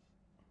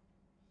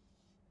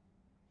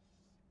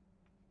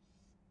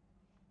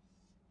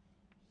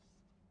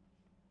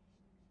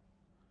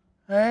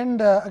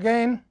and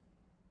again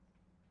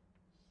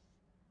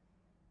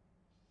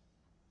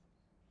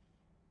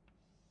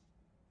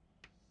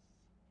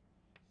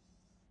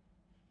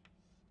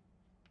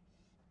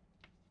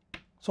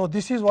so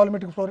this is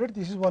volumetric flow rate,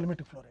 this is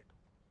volumetric flow rate.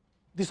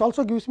 This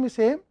also gives me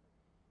same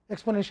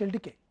exponential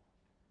decay,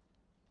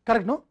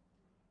 correct, no?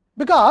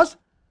 Because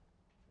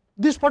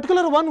this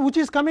particular one which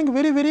is coming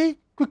very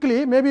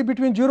quickly, maybe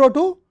between 0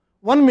 to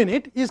 1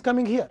 minute is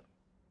coming here.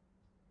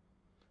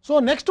 So,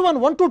 next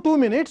one 1 to 2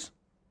 minutes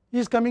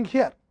is coming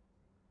here,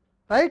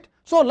 right.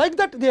 So, like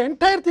that, the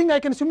entire thing I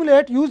can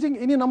simulate using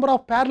any number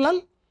of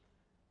parallel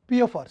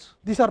PFRs.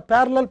 These are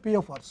parallel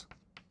PFRs.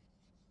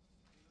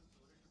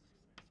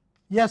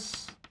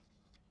 Yes.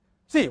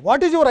 See,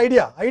 what is your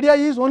idea? Idea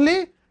is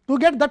only to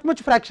get that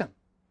much fraction,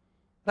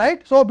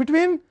 right. So,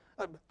 between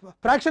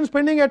fraction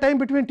spending a time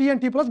between t and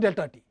t plus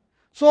delta t.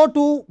 So,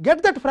 to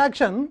get that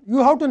fraction, you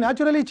have to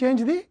naturally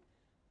change the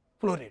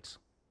flow rates,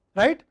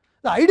 right.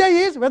 The idea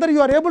is whether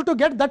you are able to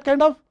get that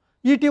kind of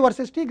E t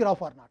versus t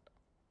graph or not,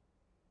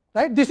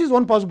 right. This is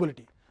one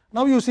possibility.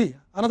 Now, you see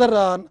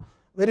another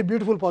very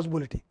beautiful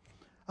possibility.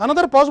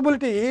 Another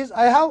possibility is,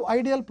 I have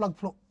ideal plug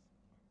flow.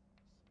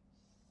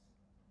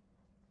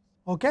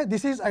 Okay,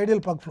 this is ideal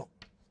plug flow.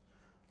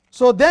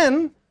 So,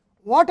 then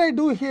what I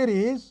do here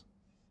is,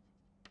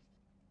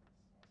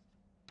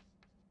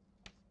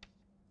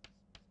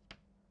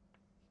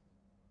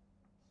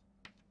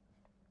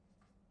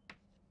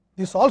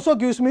 this also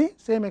gives me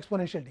same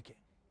exponential decay,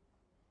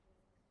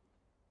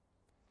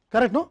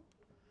 correct, no?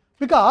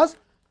 Because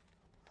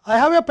I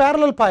have a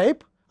parallel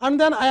pipe, and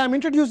then I am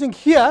introducing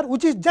here,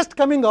 which is just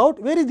coming out.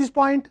 Where is this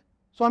point,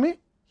 Swami?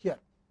 Here,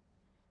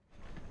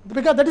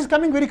 because that is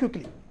coming very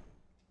quickly,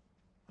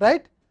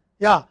 right.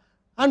 Yeah,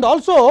 and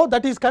also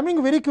that is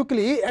coming very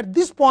quickly. At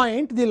this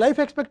point, the life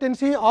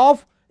expectancy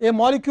of a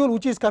molecule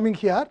which is coming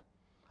here,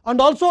 and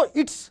also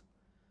its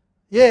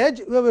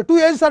age, two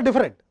ages are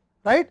different,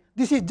 right.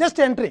 This is just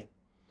entering,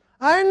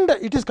 and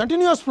it is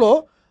continuous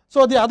flow.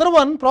 So, the other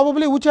one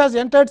probably which has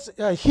entered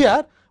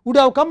here would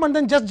have come and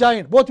then just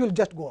joined, both will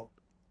just go out,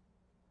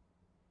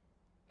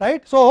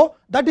 right. So,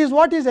 that is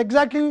what is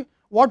exactly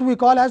what we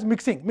call as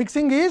mixing.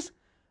 Mixing is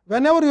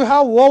whenever you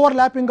have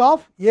overlapping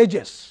of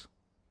ages.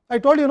 I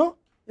told you, no,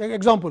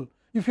 example,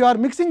 if you are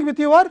mixing with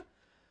your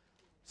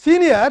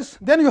seniors,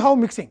 then you have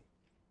mixing,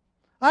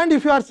 and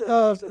if you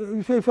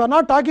are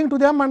not talking to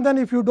them, and then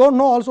if you do not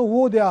know also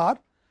who they are,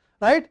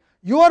 right,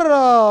 your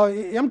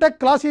MTech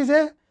class is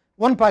a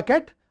one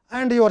packet,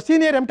 and your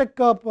senior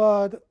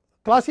MTech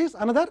class is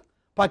another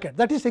packet,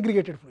 that is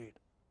segregated fluid,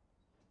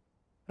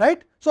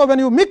 right. So, when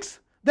you mix,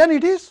 then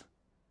it is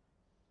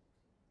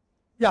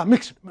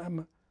mixed.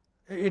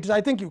 It is,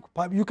 I think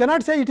you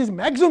cannot say it is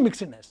maximum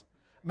mixedness,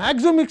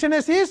 Maximum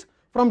mixedness is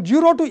from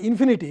 0 to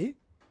infinity,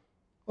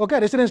 okay,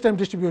 residence time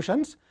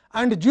distributions,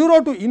 and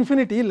 0 to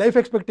infinity life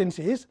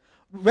expectancies.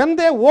 When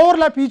they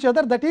overlap each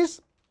other, that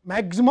is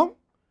maximum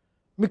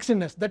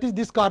mixedness, that is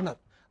this corner.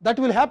 That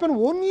will happen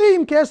only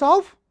in case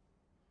of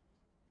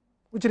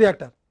which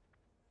reactor?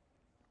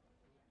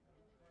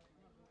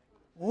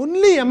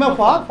 Only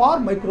MFR for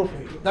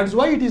microfluid. That is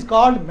why it is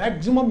called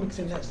maximum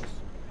mixedness,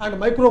 and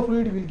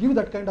microfluid will give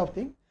that kind of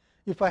thing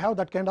if I have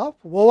that kind of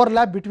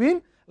overlap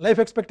between life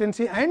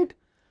expectancy and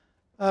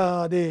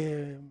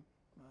the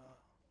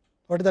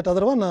what is that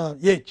other one,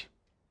 age,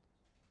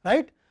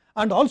 right.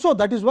 And also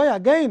that is why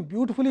again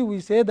beautifully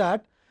we say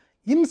that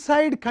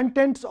inside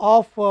contents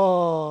of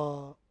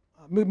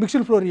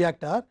mixed flow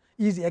reactor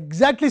is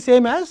exactly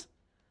same as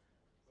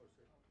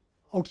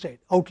outside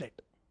outlet.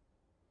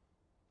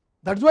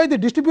 That is why the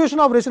distribution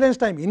of residence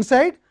time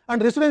inside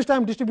and residence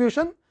time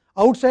distribution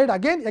outside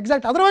again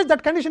exact, otherwise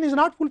that condition is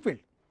not fulfilled.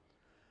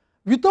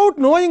 Without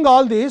knowing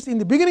all this, in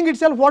the beginning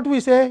itself what we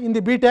say in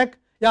the BTech,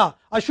 yeah,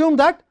 assume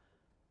that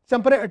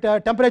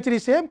temperature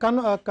is same,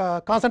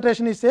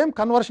 concentration is same,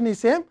 conversion is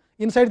same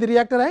inside the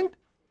reactor and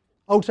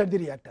outside the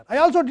reactor. I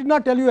also did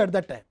not tell you at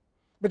that time,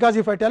 because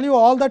if I tell you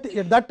all that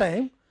at that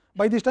time,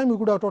 by this time you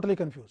could have totally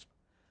confused,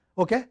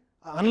 okay.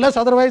 Unless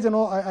otherwise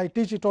I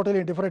teach it totally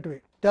in different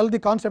way. Tell the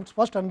concepts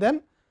first and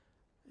then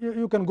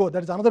you can go,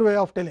 that is another way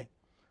of telling.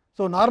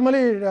 So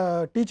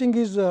normally teaching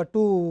is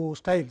two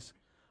styles.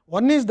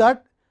 One is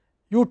that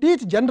you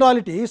teach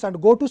generalities and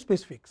go to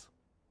specifics,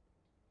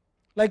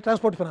 like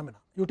transport phenomena,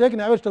 you take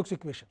Navier-Stokes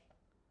equation,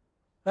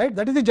 right,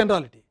 that is the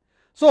generality.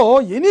 So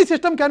any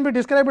system can be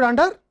described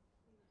under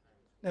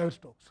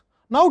Navier-Stokes.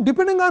 Now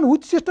depending on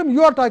which system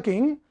you are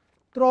talking,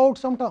 throw out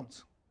some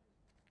terms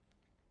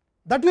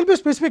that will be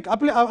specific,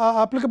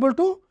 applicable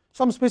to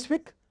some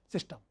specific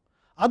system.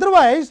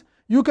 Otherwise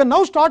you can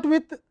now start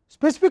with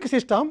specific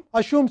system,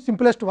 assume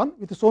simplest one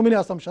with so many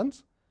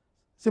assumptions,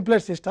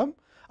 simplest system,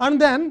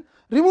 and then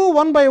remove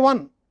one by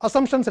one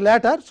assumptions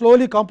later,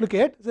 slowly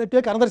complicate, so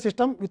take another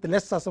system with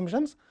less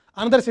assumptions,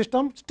 another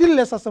system still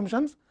less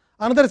assumptions,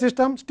 another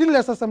system still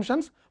less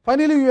assumptions,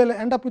 finally you will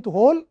end up with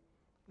whole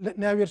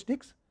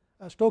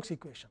Navier-Stokes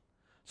equation.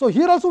 So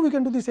here also we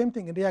can do the same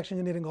thing in reaction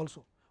engineering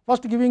also,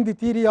 first giving the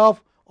theory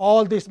of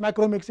all this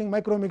macro mixing,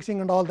 micro mixing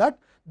and all that,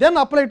 then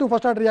apply to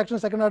first order reaction,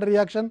 second order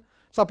reaction,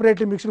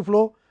 separately mixed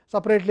flow,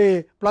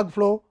 separately plug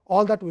flow,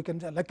 all that we can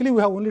say. Luckily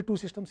we have only two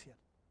systems here,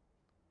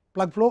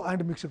 plug flow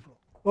and mixed flow,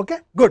 okay,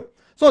 good.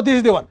 So this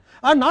is the one,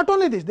 and not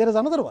only this, there is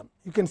another one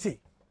you can see,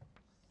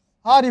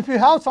 or if you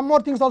have some more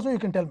things also you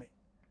can tell me.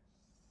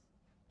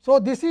 So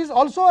this is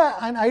also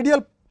an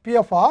ideal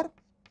PFR,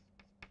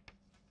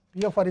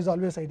 PFR is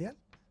always ideal,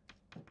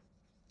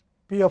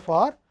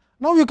 PFR.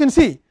 Now you can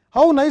see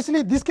how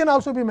nicely this can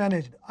also be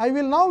managed. I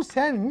will now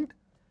send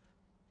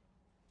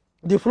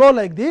the flow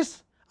like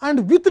this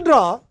and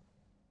withdraw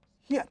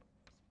here.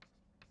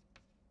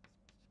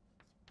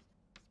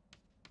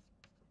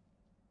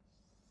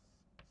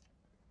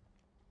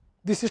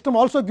 This system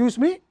also gives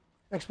me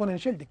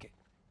exponential decay.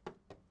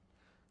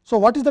 So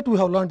what is that we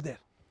have learned there?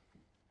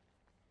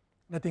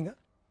 Nothing.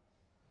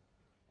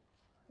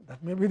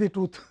 That may be the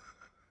truth,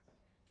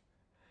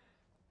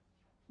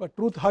 but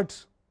truth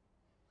hurts.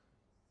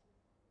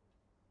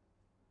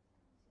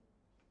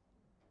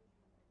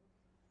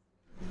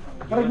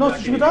 Correct, no,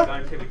 Sushmita?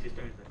 Can't say which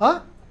system is that.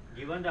 Huh?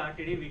 Given the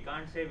RTD, we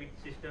can't say which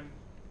system.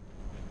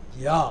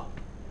 Yeah,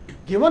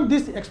 given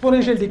this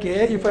exponential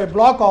decay, if I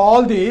block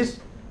all these,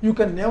 you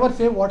can never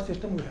say what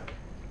system you have.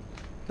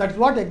 That is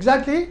what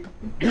exactly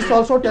this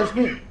also tells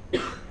me.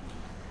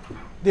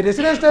 The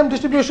residence time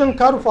distribution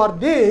curve for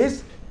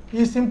this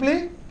is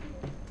simply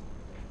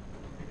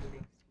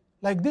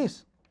like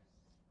this,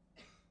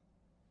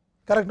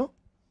 correct, no?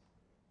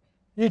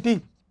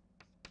 Et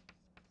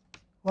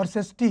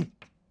versus T.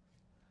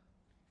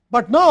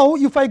 But now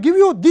if I give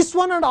you this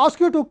one and ask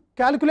you to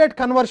calculate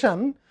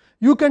conversion,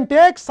 you can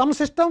take some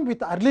system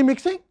with early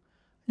mixing,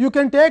 you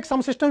can take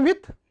some system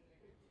with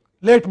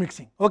late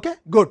mixing, okay,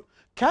 good.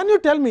 Can you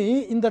tell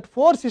me in that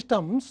 4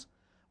 systems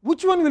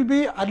which one will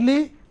be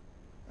early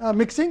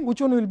mixing, which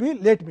one will be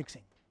late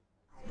mixing?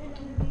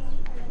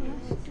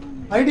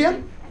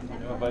 Ideal?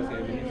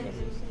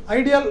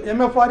 Ideal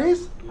MFR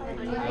is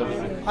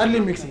early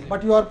mixing,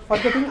 but you are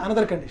forgetting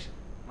another condition.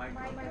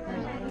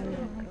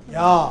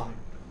 Yeah,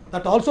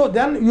 that also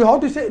then you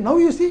have to say, now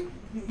you see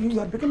you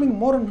are becoming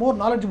more and more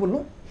knowledgeable,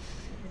 no?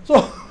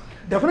 So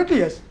definitely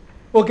yes,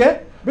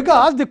 okay,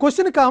 because the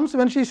question comes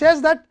when she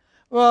says that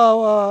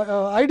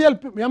ideal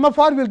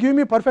MFR will give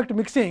me perfect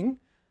mixing,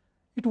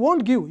 it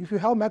won't give if you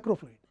have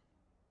macrofluid.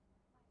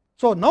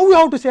 So now we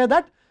have to say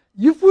that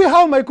if we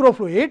have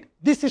microfluid,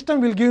 this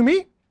system will give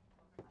me.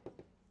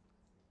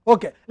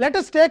 Okay, let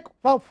us take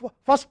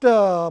first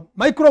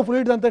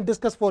microfluid and then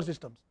discuss 4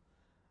 systems.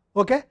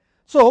 Okay,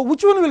 so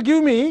which one will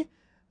give me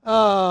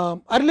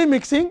early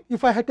mixing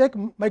if I take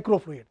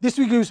microfluid? This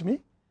will gives me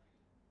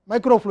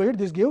microfluid.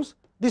 This gives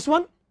this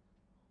one.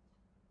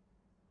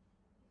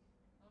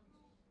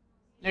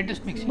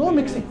 Latest mixing. No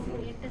mixing.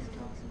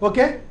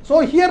 Okay. So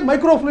here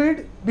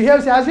microfluid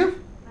behaves as if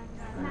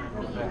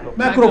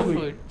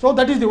macrofluid. So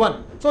that is the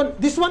one. So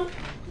this one,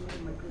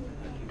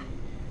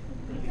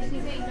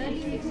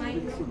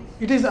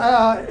 it is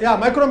yeah,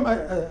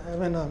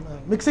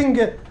 mixing,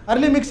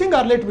 early mixing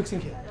or late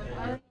mixing here.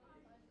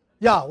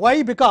 Yeah,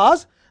 why?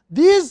 Because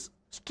these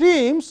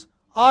streams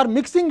are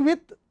mixing with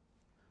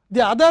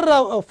the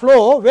other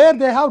flow where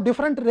they have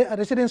different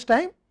residence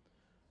time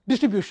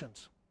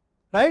distributions,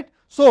 right.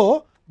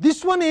 So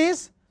this one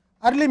is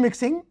early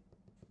mixing,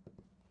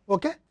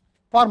 okay,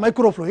 for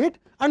microfluid,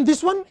 and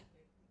this one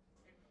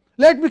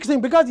late mixing,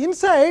 because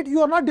inside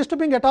you are not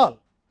disturbing at all,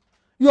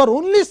 you are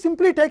only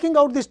simply taking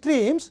out the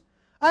streams,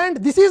 and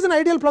this is an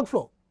ideal plug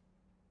flow,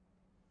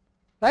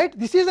 right.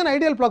 This is an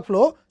ideal plug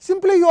flow,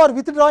 simply you are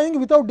withdrawing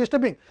without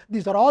disturbing.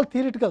 These are all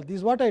theoretical. This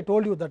is what I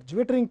told you, that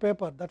Zwittering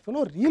paper, that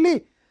fellow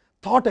really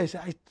thought, I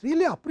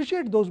really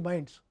appreciate those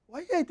minds.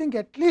 Why? I think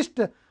at least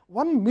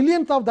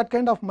 1/1,000,000th of that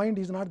kind of mind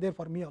is not there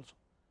for me also,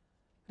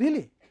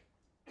 really,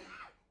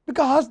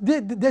 because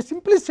they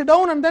simply sit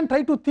down and then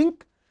try to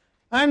think,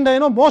 and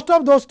most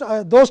of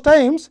those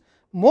times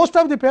most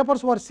of the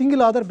papers were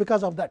single author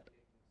because of that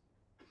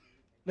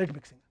late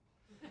mixing.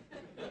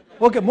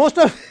 Okay, most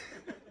of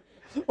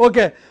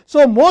okay,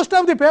 so most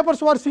of the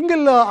papers were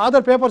single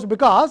author papers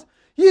because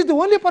he is the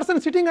only person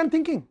sitting and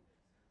thinking,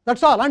 that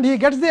is all, and he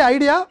gets the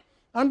idea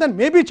and then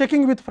maybe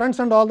checking with friends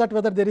and all that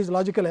whether there is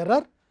logical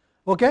error,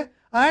 okay,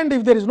 and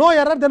if there is no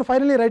error then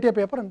finally write a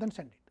paper and then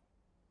send it.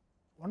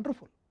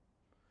 Wonderful.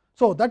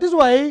 So that is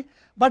why,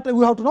 but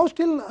we have to now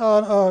still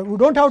we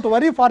do not have to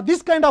worry for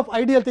this kind of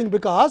ideal thing,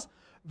 because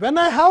when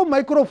I have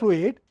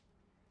microfluid,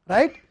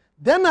 right,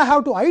 then I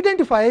have to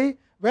identify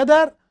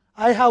whether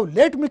I have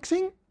late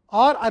mixing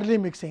or early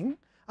mixing,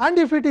 and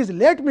if it is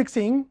late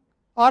mixing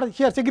or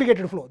here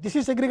segregated flow, this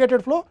is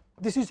segregated flow,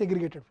 this is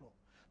segregated flow,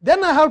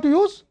 then I have to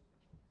use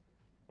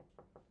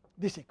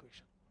this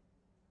equation,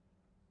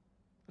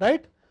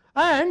 right.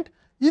 And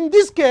in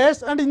this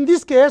case and in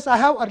this case I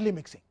have early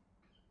mixing,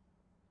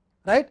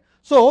 right.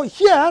 So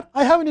here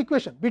I have an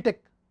equation B tech,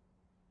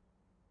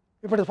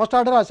 if it is first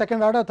order or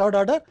second order, third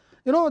order,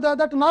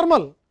 that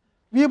normal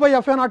V by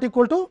F A naught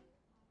equal to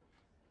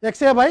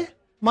X A by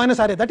minus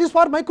R A, that is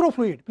for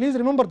microfluid. Please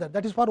remember that,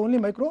 that is for only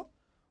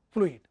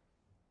microfluid.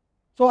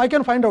 So I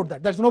can find out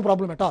that, is no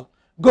problem at all.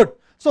 Good.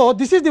 So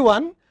this is the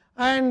one,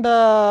 and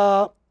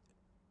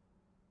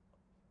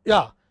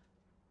yeah,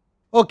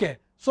 okay.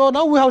 So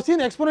now we have seen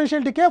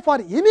exponential decay for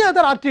any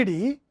other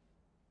RTD.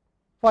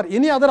 For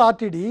any other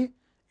RTD,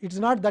 it is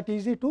not that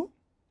easy to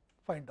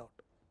find out,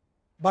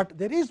 but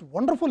there is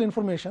wonderful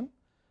information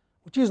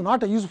which is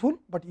not useful,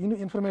 but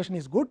information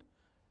is good.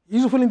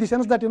 Useful in the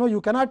sense that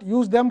you cannot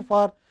use them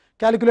for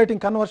calculating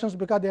conversions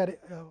because they are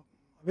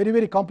very,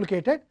 very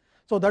complicated.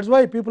 So that is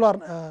why people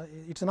are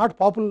it is not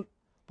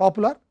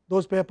popular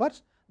those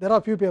papers. There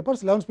are few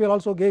papers, Levenspiel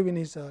also gave in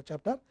his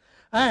chapter,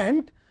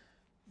 and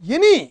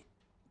any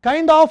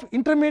kind of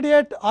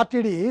intermediate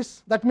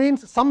RTDs, that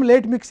means some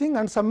late mixing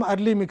and some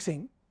early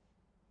mixing,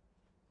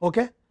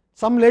 okay,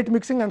 some late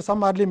mixing and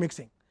some early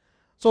mixing.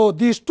 So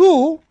these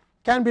two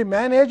can be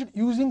managed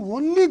using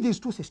only these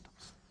two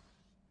systems.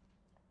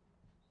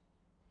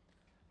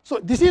 So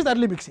this is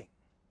early mixing,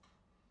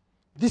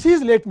 this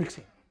is late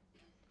mixing,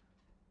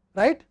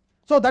 right.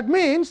 So that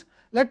means,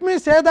 let me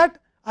say that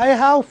I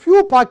have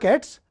few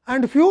packets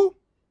and few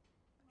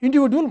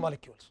individual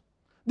molecules.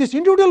 These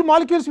individual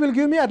molecules will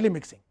give me early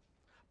mixing,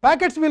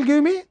 packets will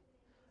give me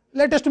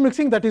latest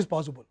mixing, that is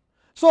possible.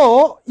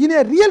 So in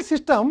a real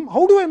system,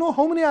 how do I know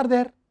how many are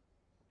there,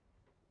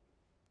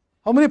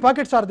 how many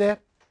packets are there?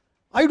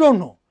 I do not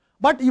know,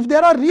 but if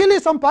there are really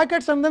some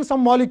packets and then some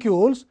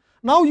molecules,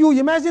 now you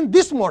imagine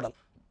this model.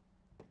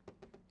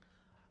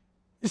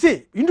 You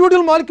see,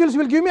 individual molecules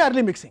will give me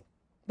early mixing,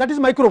 that is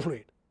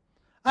microfluid,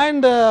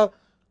 and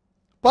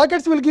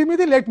packets will give me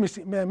the late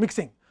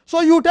mixing.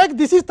 So you take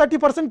this is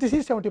 30%, this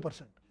is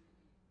 70%,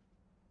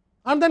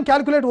 and then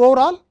calculate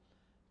overall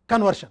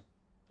conversion,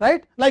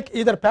 right. Like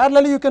either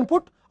parallel you can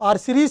put or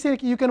series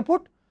you can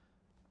put,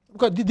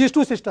 because these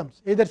two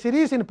systems, either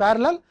series in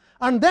parallel,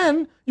 and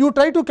then you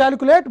try to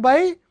calculate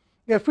by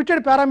a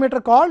fitted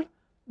parameter called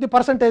the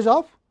percentage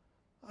of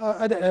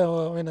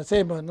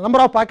say number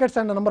of packets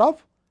and the number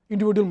of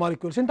individual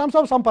molecules in terms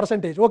of some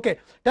percentage. Okay,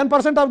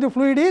 10% of the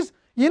fluid is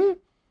in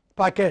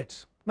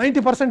packets,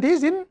 90%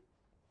 is in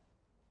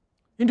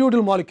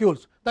individual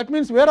molecules. That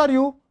means where are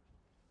you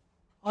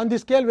on the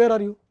scale, where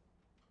are you?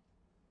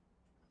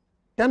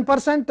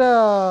 10%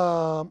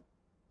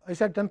 I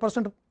said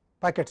 10%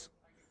 packets,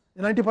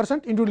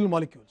 90% individual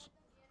molecules.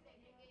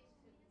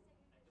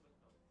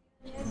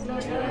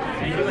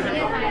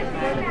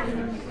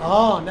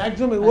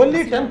 Maximum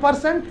only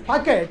 10%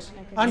 packets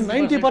and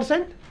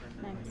 90%.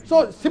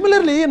 So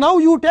similarly, now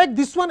you take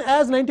this one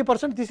as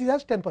 90%, this is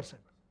as 10%,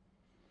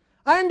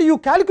 and you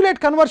calculate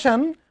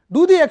conversion,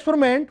 do the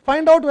experiment,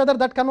 find out whether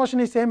that conversion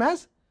is same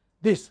as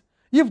this.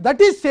 If that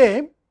is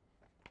same,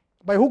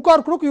 by hook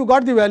or crook you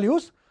got the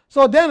values,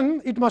 so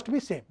then it must be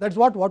same. That is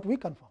what we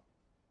confirm.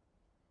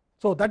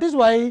 So that is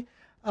why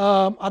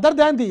other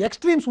than the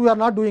extremes we are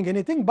not doing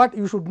anything, but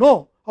you should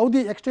know how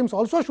the extremes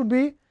also should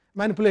be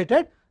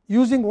manipulated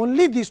using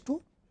only these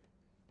two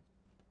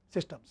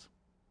systems.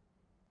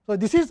 So,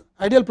 this is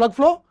ideal plug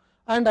flow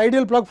and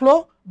ideal plug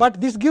flow, but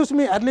this gives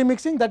me early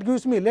mixing, that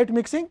gives me late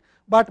mixing,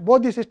 but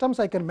both the systems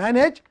I can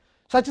manage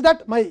such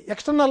that my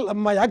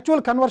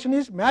actual conversion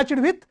is matched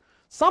with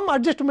some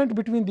adjustment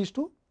between these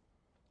two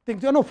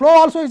things. You know, flow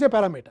also is a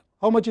parameter,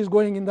 how much is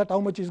going in that, how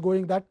much is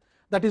going that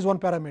is one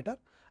parameter,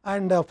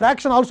 and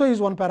fraction also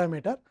is one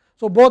parameter.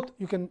 So, both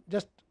you can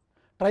just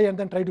try and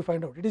then try to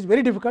find out. It is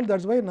very difficult, that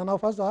is why none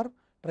of us are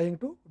trying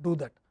to do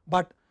that,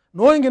 but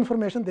knowing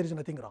information there is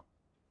nothing wrong.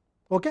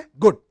 Okay,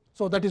 good.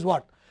 So, that is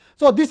what.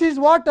 So, this is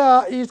what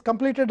is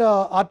completed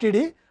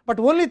RTD, but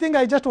only thing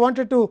I just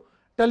wanted to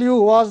tell you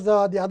was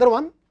the other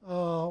one.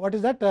 What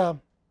is that?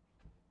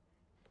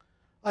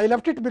 I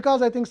left it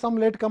because I think some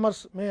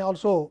latecomers may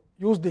also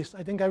use this.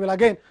 I think I will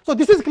again. So,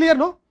 this is clear,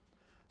 no?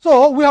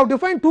 So, we have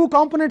defined two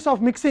components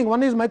of mixing,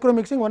 one is micro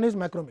mixing, one is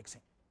macro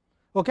mixing.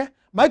 Okay?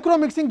 Micro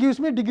mixing gives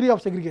me degree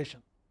of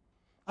segregation.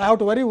 I have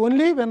to worry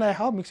only when I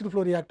have mixed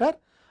flow reactor,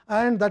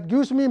 and that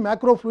gives me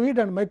macro fluid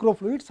and micro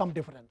fluid some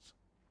difference,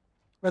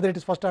 whether it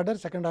is first order,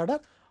 second order,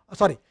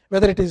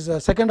 whether it is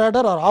second order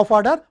or half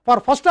order. For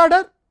first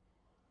order,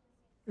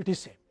 it is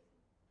same,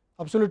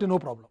 absolutely no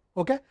problem.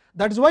 Okay?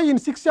 That is why in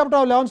 6th chapter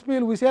of 11th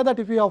spiel we say that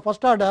if you have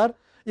first order,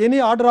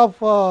 any order of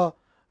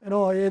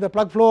the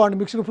plug flow and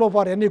mixed flow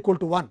for n equal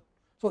to 1.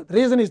 So, the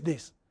reason is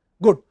this.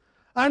 Good.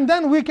 And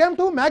then we came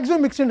to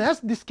maximum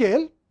mixedness, this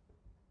scale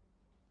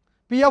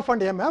Pf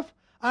and Mf,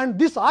 and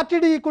this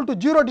RTD equal to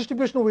 0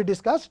 distribution we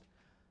discussed,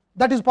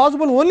 that is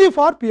possible only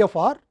for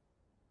PFR,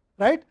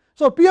 right.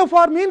 So,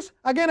 PFR means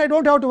again I do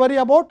not have to worry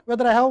about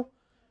whether I have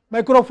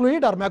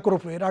microfluid or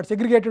macrofluid or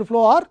segregated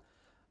flow or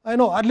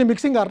early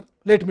mixing or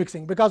late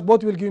mixing, because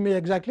both will give me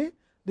exactly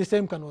the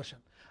same conversion.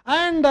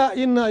 And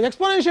in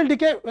exponential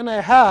decay, when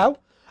I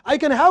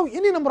can have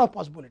any number of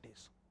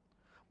possibilities,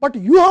 but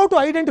you have to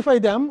identify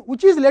them,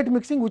 which is late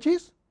mixing, which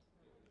is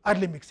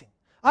early mixing,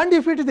 and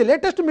if it is the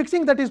latest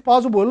mixing that is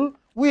possible,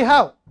 we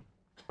have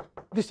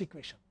this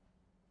equation,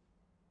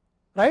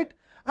 right.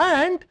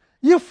 And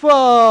if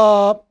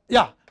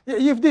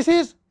if this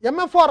is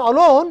MFR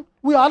alone,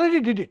 we already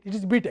did it, it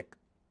is BTEC.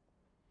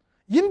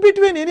 In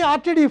between any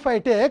RTD if I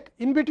take,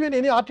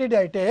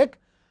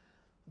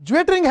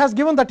 Zwetering has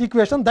given that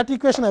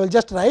equation I will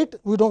just write,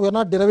 we are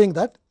not deriving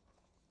that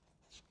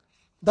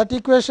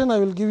equation I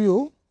will give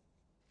you,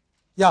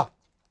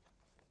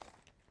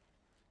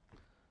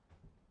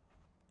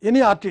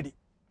 any RTD.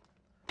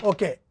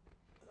 Okay.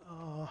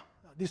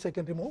 This I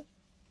can remove.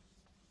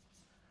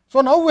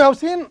 So, now we have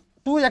seen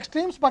two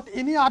extremes, but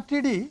any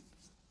RTD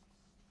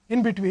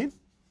in between,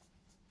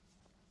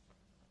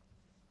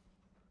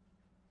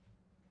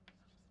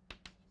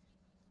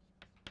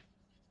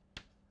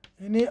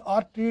 any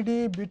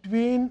RTD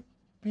between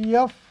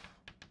Pf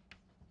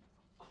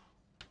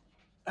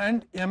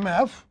and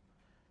Mf,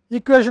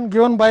 equation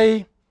given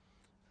by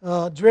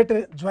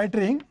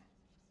Zwetering.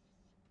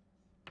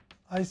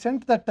 I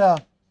sent that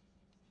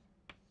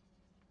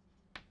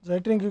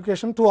Zwetering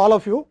equation to all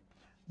of you.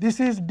 This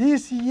is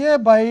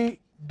dCA by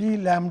d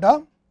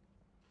lambda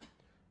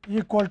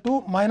equal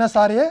to minus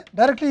RA.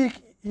 Directly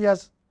he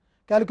has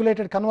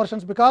calculated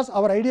conversions, because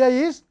our idea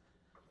is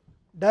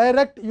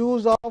direct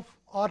use of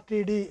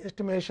RTD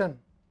estimation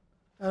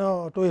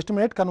to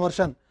estimate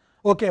conversion.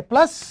 Okay,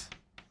 plus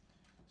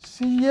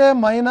Ca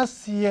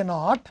minus Ca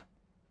naught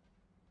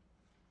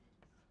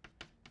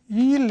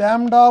E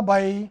lambda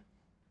by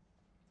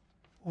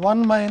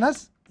 1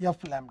 minus F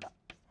lambda.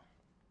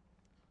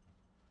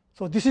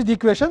 So, this is the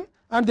equation,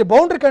 and the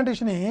boundary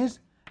condition is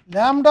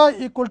lambda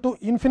equal to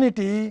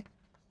infinity,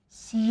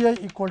 Ca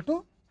equal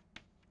to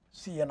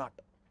Ca naught,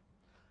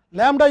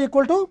 lambda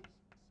equal to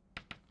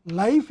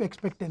life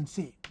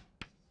expectancy.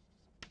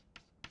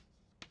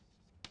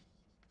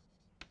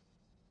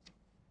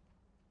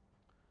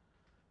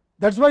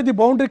 That is why the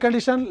boundary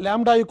condition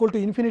lambda equal to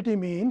infinity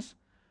means,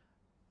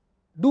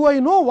 do I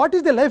know what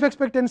is the life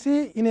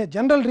expectancy in a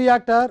general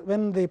reactor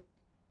when the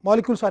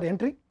molecules are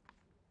entering?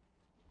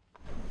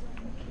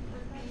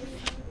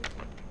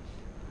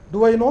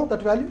 Do I know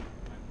that value?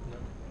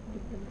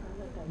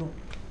 No,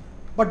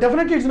 but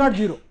definitely it is not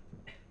 0,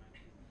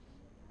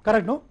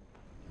 correct, no?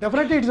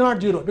 Definitely it is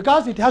not 0,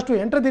 because it has to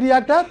enter the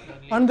reactor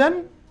and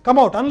then come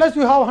out, unless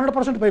you have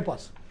 100%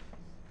 bypass.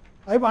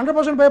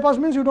 100% bypass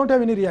means you do not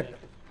have any reactor,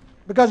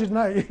 because it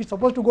is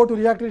supposed to go to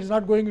reactor, it is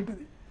not going into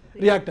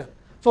the reactor.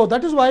 So,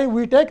 that is why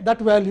we take that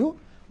value,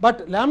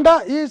 but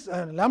lambda is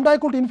lambda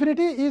equal to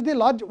infinity is the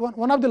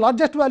one of the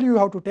largest value you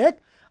have to take,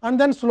 and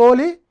then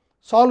slowly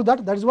solve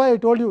that. That is why I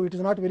told you it is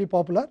not very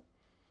popular.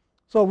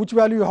 So, which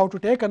value you have to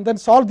take and then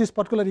solve this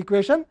particular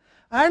equation.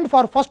 And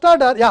for first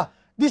order,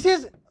 this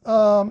is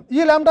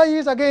E lambda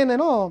is again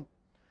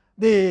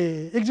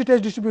the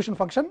excitation distribution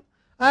function,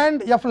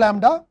 and F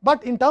lambda,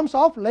 but in terms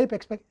of life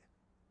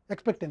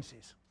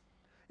expectancies.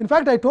 In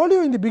fact, I told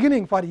you in the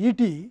beginning for ET,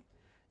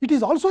 it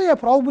is also a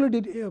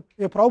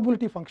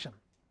probability function,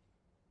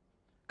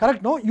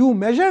 correct, no? You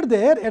measure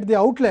there at the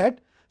outlet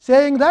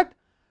saying that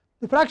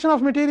the fraction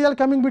of material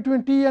coming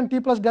between t and t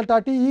plus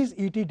delta t is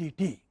Et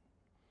dt.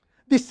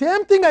 The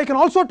same thing I can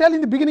also tell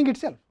in the beginning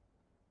itself,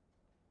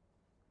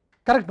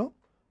 correct, no?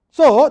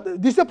 So,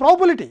 this is a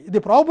probability.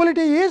 The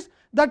probability is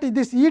that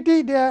this Et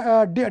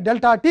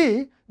delta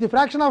t, the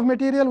fraction of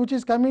material which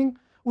is coming,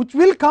 which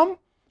will come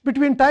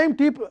between time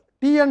t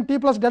and t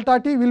plus delta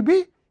t will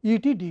be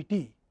Et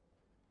dt.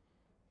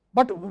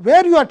 But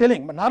where you are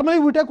telling, normally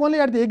we take only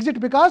at the exit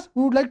because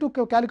we would like to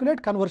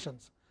calculate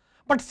conversions.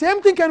 But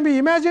same thing can be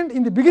imagined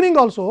in the beginning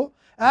also,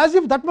 as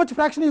if that much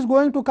fraction is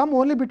going to come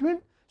only between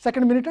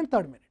second minute and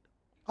third minute,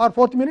 or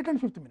fourth minute and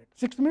fifth minute,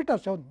 sixth minute or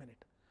seventh minute.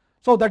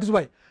 So, that is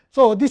why.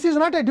 So, this is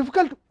not a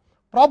difficult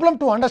problem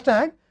to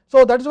understand.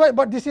 So, that is why,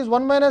 but this is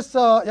 1 minus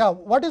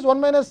what is 1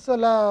 minus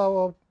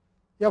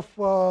f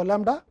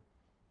lambda?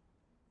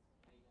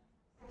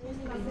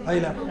 I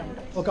lambda.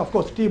 Okay, of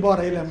course, t bar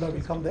I lambda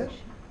will come there.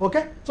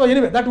 Okay. So,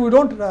 anyway, that we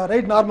do not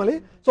write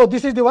normally. So,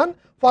 this is the one.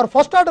 For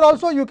first order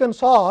also you can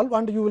solve,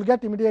 and you will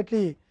get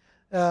immediately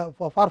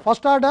for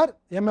first order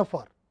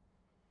MFR,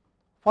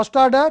 first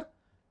order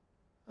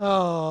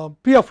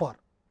PFR,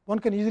 one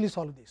can easily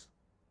solve this.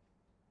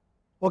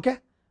 Okay.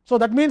 So,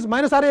 that means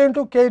minus R A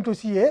into K into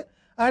C A,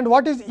 and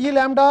what is E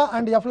lambda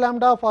and F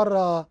lambda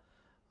for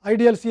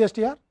ideal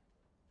CSTR?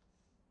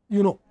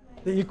 You know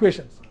the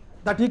equations,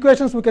 that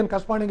equations we can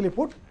correspondingly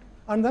put,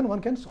 and then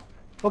one can solve.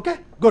 Okay.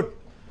 Good.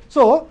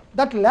 So,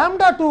 that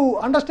lambda, to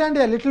understand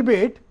a little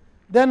bit,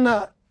 then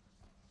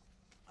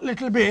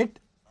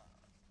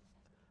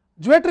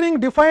Zwittering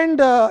defined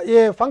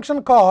a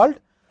function called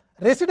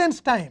residence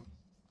time.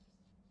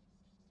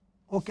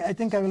 Okay, I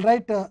think I will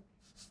write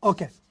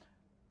okay.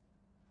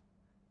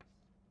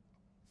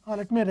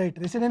 Let me write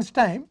residence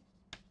time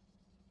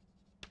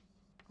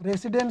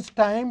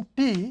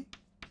t,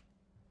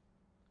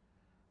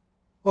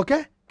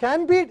 okay,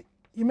 can be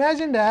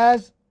imagined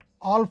as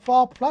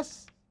alpha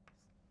plus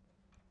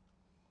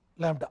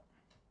lambda.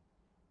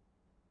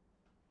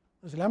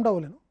 This is lambda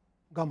only, no?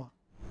 Gamma.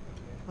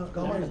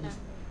 Gamma is this.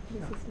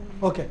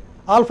 Yeah. Okay.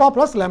 Alpha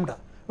plus lambda,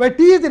 where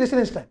t is the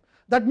residence time.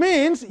 That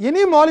means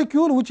any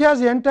molecule which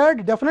has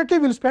entered definitely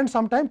will spend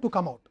some time to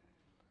come out.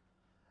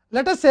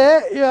 Let us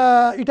say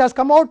it has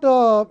come out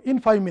in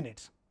 5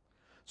 minutes.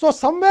 So,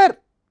 somewhere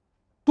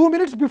 2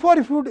 minutes before,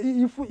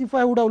 if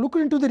I would have looked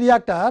into the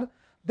reactor,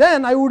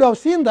 then I would have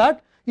seen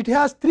that it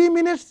has 3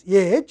 minutes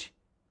age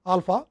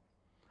alpha,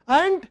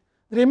 and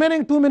the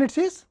remaining 2 minutes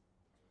is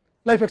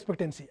life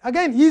expectancy.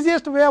 Again,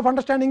 easiest way of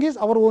understanding is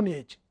our own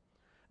age.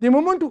 The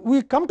moment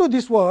we come to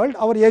this world,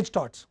 our age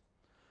starts.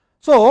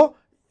 So,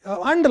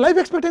 and life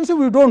expectancy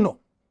we do not know,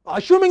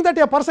 assuming that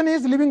a person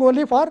is living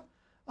only for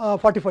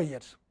 45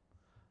 years.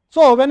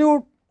 So, when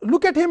you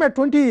look at him at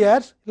 20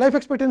 years, life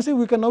expectancy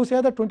we can now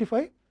say that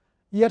 25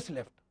 years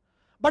left.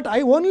 But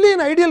only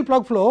in ideal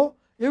plug flow,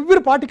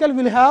 every particle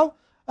will have,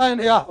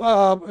 and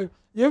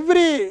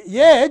every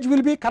age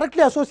will be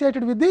correctly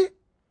associated with the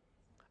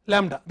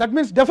lambda. That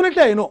means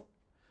definitely I know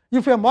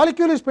if a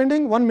molecule is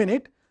spending 1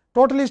 minute,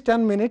 total is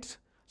 10 minutes.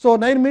 So,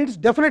 9 minutes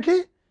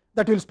definitely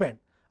that will spend,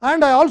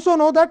 and I also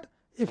know that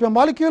if a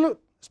molecule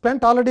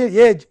spent already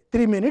age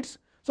 3 minutes.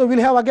 So, we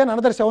will have again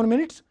another 7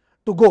 minutes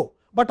to go,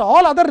 but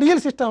all other real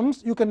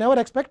systems you can never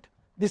expect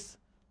this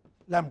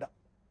lambda,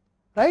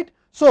 right.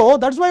 So,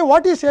 that is why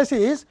what he says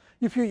is,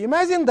 if you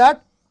imagine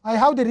that I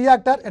have the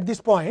reactor at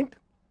this point,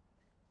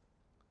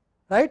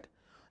 right,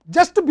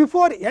 just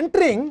before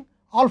entering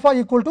alpha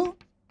equal to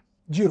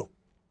 0,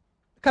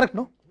 correct,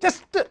 no,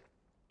 just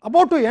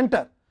about to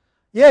enter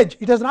age,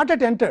 it has not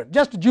yet entered,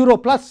 just 0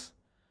 plus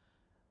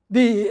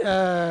the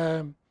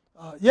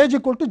age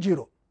equal to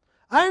 0,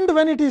 and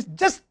when it is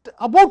just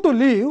about to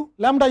leave,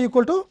 lambda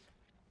equal to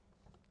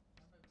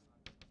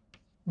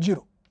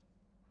 0,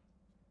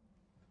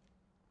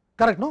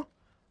 correct, no.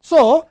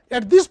 So,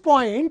 at this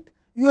point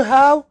you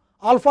have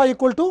alpha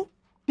equal to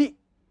t,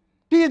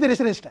 t is the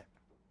residence time,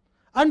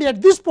 and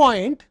at this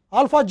point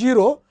alpha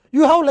 0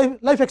 you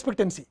have life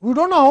expectancy, we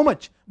do not know how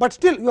much, but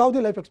still you have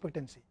the life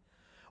expectancy.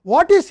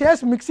 What he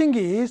says mixing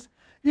is,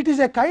 it is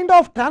a kind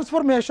of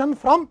transformation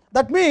from,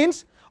 that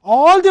means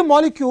all the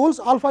molecules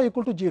alpha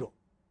equal to 0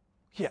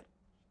 here,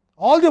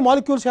 all the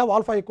molecules have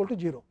alpha equal to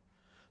 0.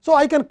 So,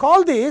 I can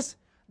call this,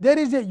 there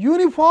is a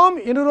uniform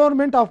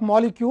environment of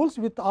molecules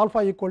with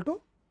alpha equal to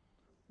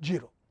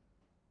 0,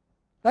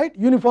 right,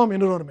 uniform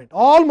environment,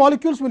 all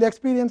molecules will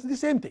experience the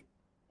same thing,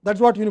 that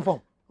is what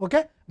uniform.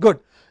 Okay? Good.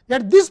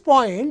 At this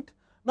point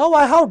now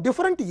I have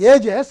different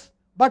ages,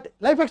 but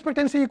life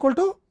expectancy equal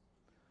to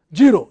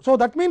 0. So,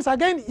 that means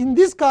again in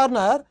this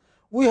corner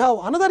we have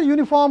another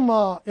uniform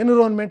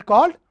environment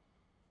called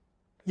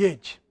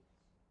age,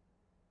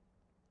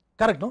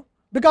 correct, no,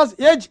 because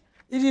age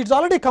is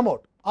already come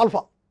out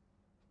alpha,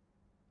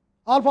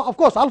 of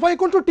course alpha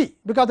equal to t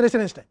because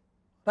residence time,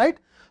 right.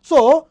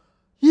 So,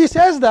 he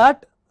says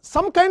that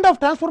some kind of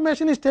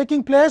transformation is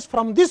taking place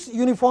from this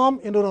uniform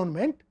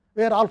environment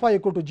where alpha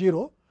equal to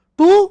 0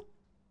 to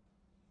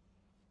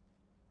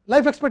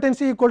life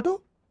expectancy equal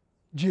to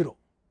 0.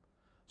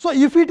 So,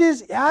 if it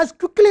is as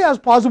quickly as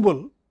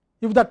possible,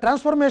 if the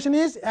transformation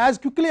is as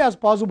quickly as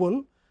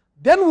possible,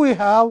 then we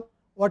have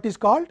what is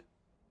called,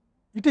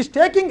 it is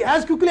taking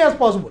as quickly as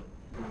possible,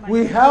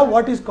 we have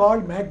what is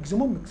called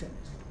maximum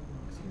mixedness.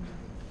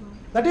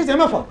 That is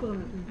MFR.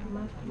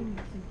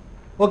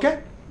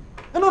 Okay?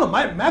 No,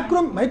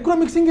 micro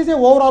mixing is a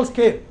overall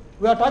scale.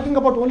 We are talking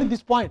about only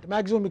this point,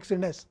 maximum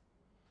mixedness.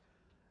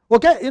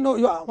 Okay?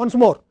 Once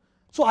more.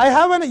 So I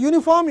have a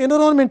uniform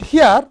environment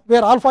here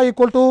where alpha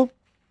equal to,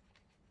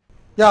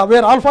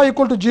 where alpha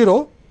equal to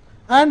 0,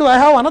 and I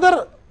have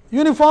another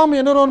uniform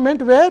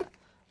environment where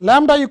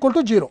lambda equal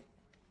to 0.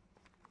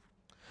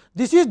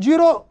 This is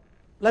 0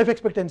 life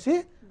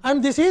expectancy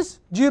and this is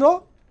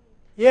 0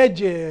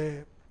 age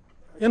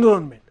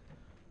environment.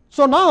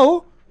 So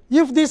now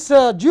if this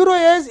 0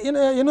 age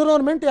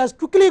environment is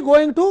quickly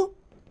going to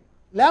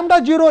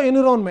lambda 0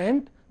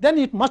 environment, then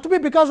it must be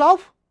because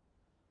of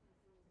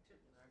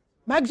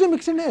maximum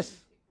mixedness.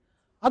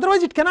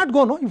 Otherwise it cannot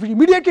go, no, if it is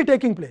immediately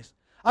taking place.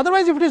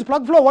 Otherwise if it is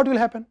plug flow, what will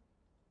happen?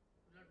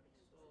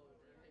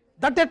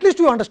 That at least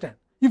you understand.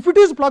 If it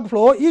is plug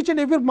flow, each and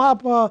every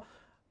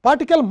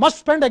particle must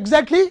spend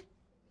exactly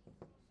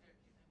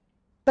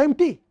time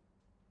t.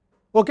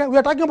 Okay? We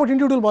are talking about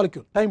individual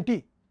molecule, time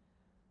t,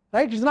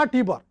 right? It is not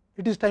t bar,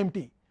 it is time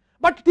t,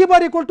 but t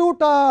bar equal to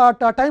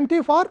time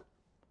t for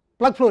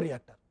plug flow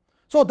reactor.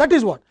 So that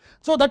is what.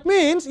 So that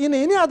means in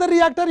any other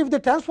reactor, if the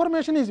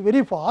transformation is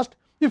very fast,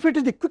 if it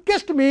is the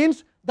quickest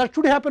means, that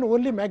should happen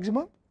only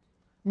maximum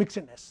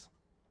mixedness,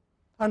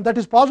 and that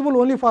is possible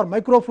only for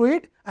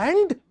microfluid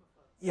and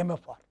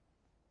MFR.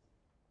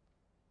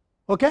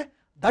 Okay?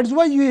 That is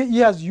why he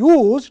has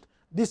used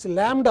this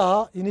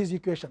lambda in his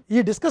equation.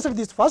 He discussed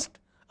this first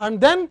and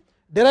then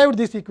derived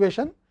this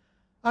equation,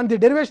 and the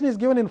derivation is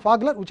given in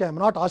Fagler, which I am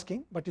not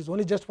asking, but is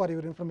only just for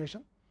your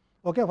information.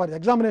 Okay? For the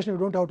examination you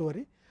do not have to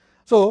worry.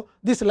 So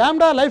this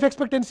lambda life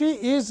expectancy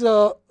is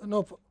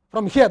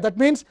from here. That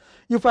means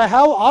if I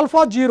have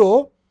alpha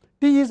 0,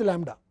 t is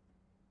lambda,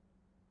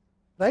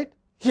 right?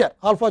 Here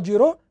alpha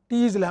 0,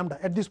 t is lambda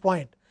at this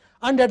point,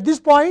 and at this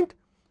point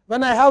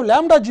when I have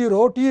lambda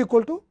 0, t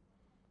equal to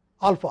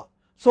alpha.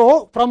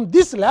 So from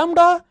this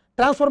lambda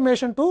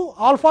transformation to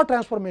alpha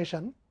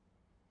transformation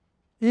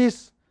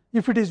is,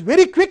 if it is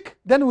very quick,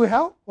 then we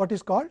have what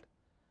is called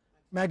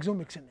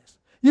maximum mixedness.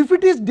 If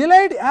it is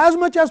delayed as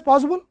much as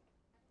possible,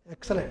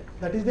 excellent,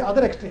 that is the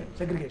other extreme,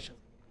 segregation.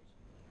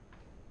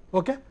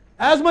 Okay?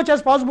 As much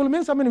as possible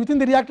means, I mean within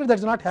the reactor that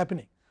is not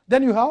happening,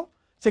 then you have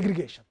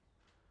segregation.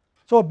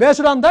 So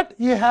based on that,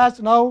 he has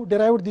now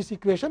derived this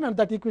equation, and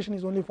that equation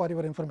is only for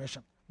your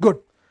information. Good.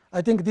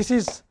 I think this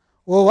is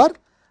over,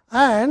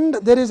 and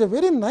there is a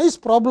very nice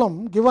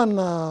problem given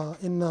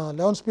in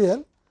 11th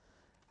PL.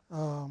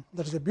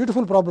 That is a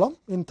beautiful problem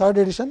in 3rd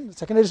edition.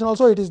 2nd edition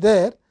also it is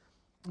there.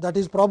 That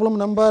is problem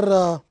number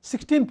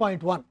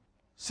 16.1.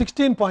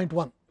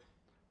 16.1.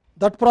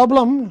 That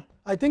problem,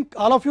 I think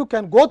all of you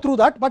can go through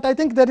that, but I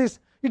think it is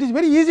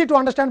very easy to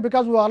understand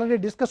because we already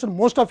discussed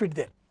most of it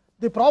there.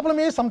 The problem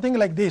is something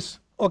like this.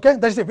 Okay,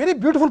 that is a very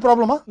beautiful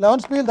problem.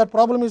 11th PL, that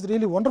problem is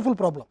really wonderful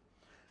problem,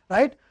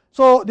 right?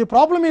 So the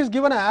problem is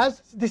given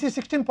as, this is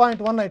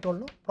 16.1, I told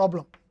you,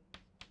 problem.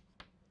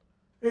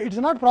 It is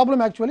not problem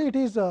actually, it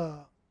is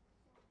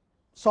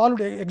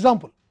solved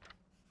example.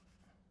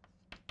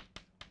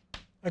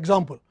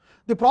 Example.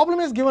 The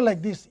problem is given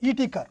like this,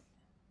 ET curve,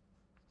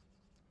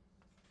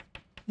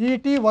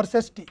 ET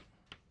versus T,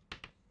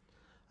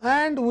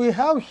 and we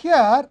have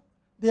here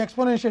the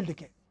exponential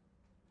decay.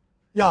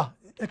 Yeah,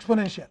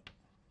 exponential,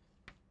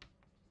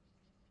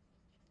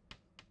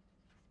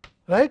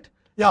 right?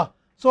 Yeah.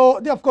 So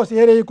of course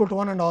area equal to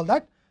 1 and all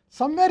that.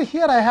 Somewhere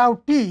here I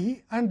have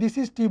T, and this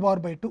is T bar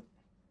by 2.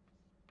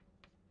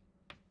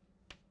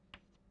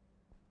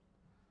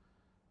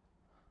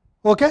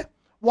 Okay.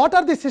 What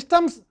are the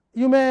systems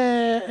you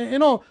may,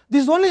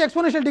 this is only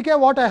exponential decay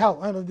what I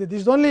have,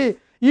 this is only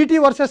ET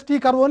versus T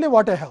curve only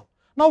what I have.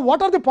 Now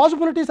what are the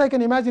possibilities I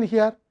can imagine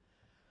here?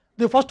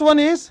 The first one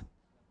is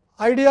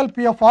ideal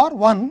PFR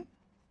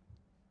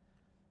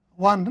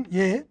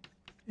 1A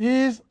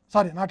is,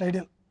 sorry, not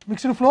ideal,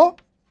 mixed flow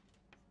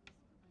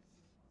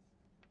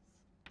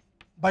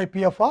by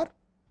PFR,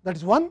 that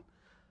is 1.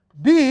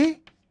 B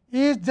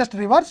is just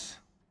reverse,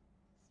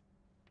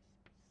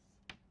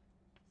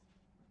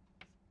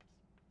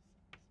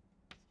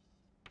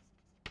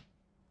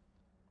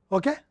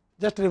 okay,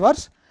 just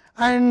reverse,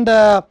 and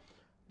the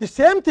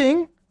same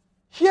thing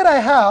here I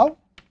have.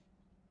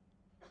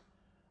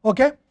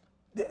 Okay,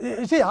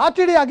 you see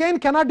RTD again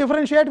cannot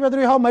differentiate whether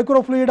you have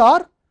microfluid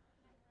or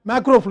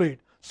macrofluid.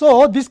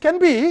 So this can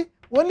be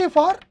only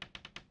for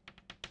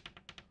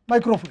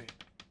microfluid.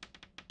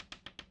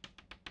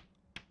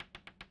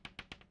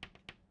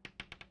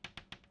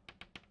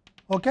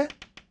 Okay.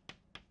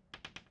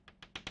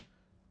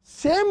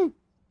 Same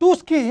two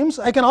schemes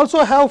I can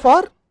also have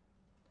for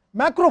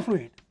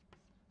macrofluid.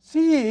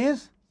 C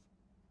is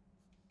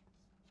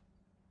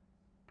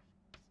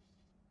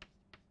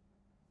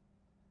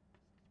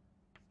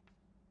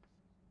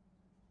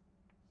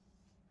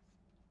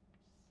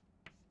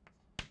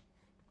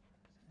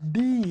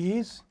D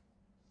is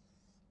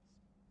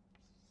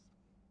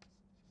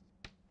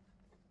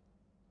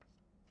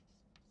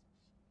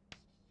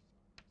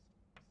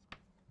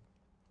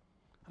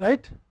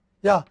right?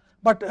 Yeah,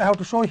 but I have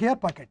to show here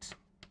packets.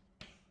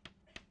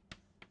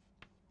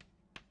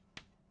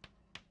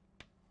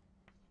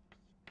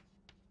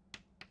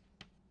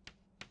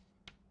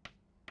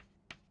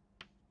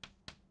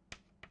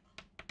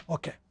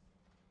 Okay.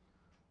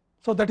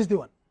 So that is the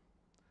one.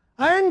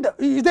 And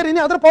is there any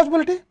other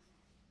possibility?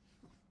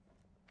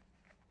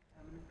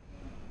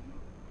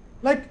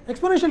 Like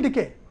exponential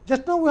decay.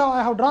 Just now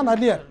I have drawn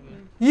earlier.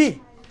 E.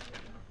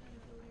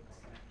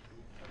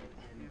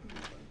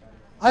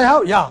 I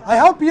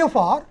have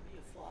PFR.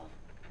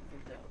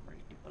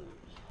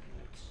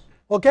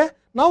 Okay.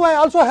 Now I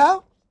also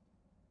have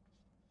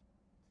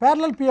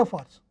parallel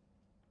PFRs.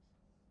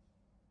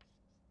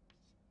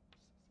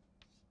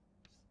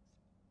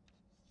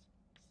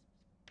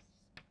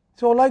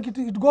 So like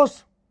it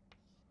goes.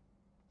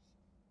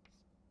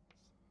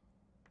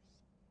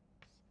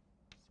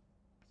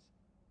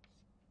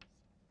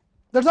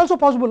 That is also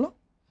possible, no?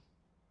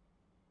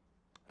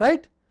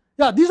 Right?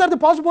 Yeah, these are the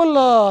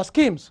possible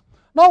schemes.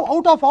 Now,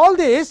 out of all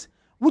this,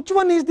 which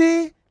one is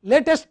the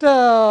latest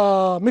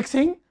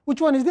mixing? Which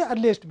one is the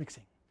earliest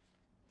mixing?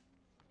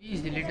 D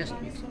is the latest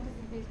mixing.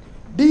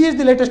 D is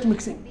the latest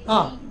mixing.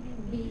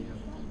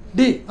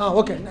 D.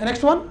 Okay.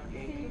 Next one.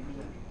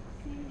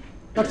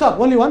 That's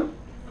all. Only one.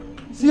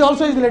 C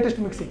also is the latest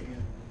mixing.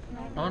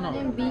 No.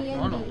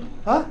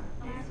 Huh?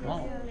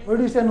 No. Why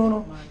do you say no?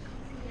 No.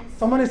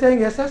 Someone is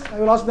saying SS. I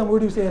will ask them. Why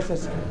do you say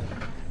SS?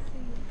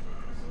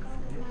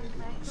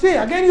 See,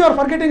 again you are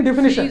forgetting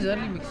definition. C is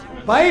early mixing.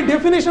 By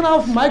definition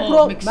of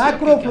macro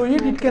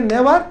fluid, it can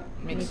never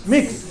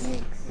mix.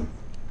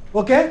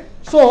 Okay.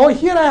 So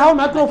here I have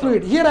macro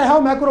fluid. Here I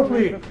have macro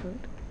fluid.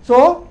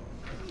 So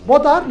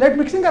both are late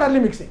mixing or early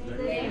mixing?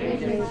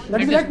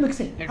 That is late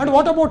mixing. And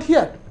what about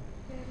here?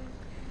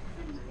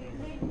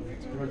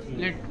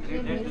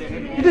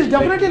 It is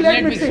definitely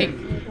late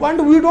mixing.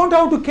 And we don't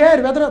have to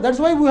care whether, that's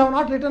why we have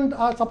not written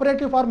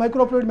separately for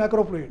microfluid,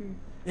 macrofluid.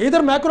 Either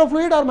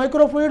macrofluid or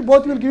microfluid,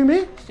 both will give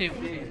me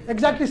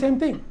exactly same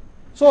thing.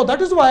 So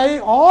that is why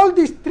all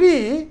these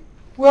three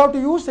we have to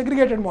use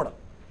segregated model.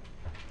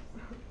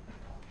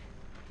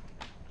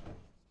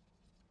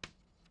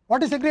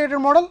 What is segregated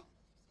model?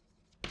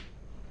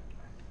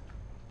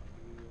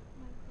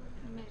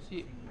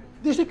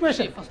 This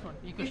equation. First one,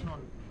 equation 1.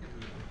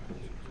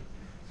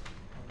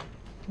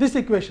 This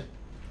equation.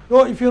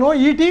 So if you know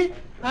ET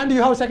and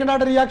you have second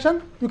order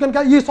reaction,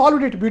 you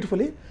solved it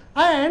beautifully.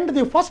 And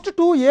the first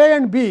two A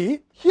and B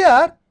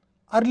here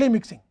early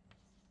mixing,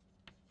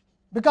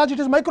 because it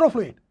is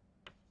microfluid.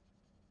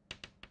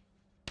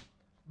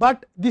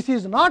 But this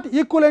is not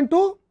equivalent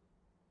to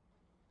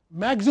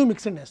maximum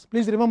mixedness.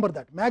 Please remember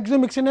that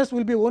maximum mixedness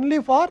will be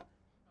only for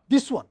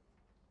this one.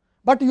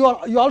 But you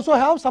also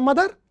have some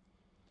other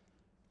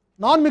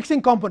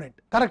non-mixing component.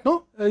 Correct?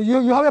 No,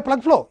 you have a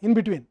plug flow in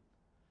between.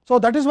 So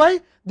that is why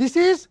this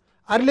is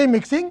early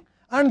mixing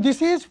and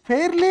this is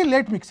fairly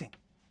late mixing.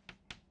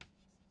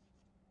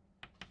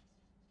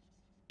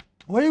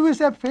 Why we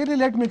say fairly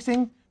late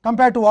mixing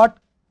compared to what?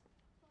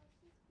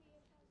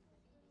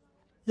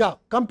 Yeah,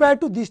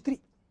 compared to these three.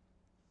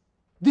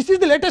 This is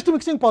the latest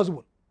mixing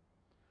possible.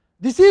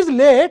 This is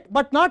late,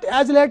 but not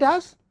as late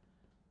as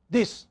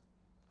this,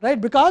 right?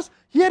 Because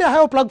here I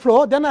have plug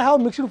flow, then I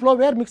have mixed flow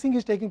where mixing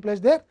is taking place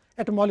there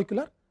at a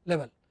molecular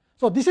level.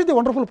 So this is the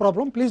wonderful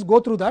problem. Please go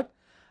through that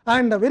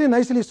and very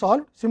nicely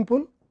solved,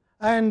 simple.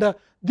 And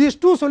these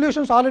two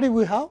solutions already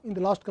we have in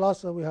the last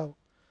class. We have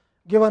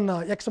given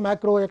X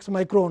macro, X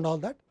micro and all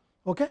that.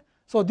 Okay.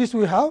 So this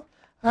we have,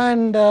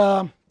 and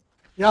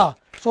yeah.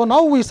 So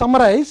now we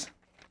summarize.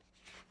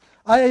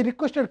 I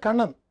requested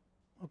Kannan,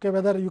 okay,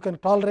 whether you can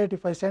tolerate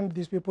if I send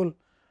these people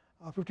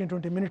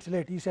 15-20 minutes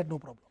late. He said no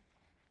problem.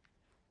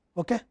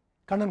 Okay,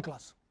 Kannan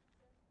class.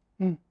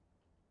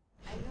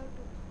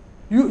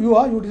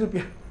 You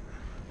disappear.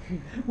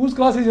 Whose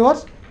class is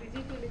yours?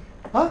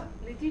 Huh?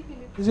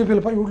 You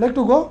would like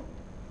to go?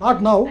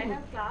 Not now. I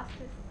have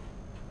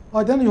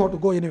class. Then you have to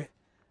go anyway.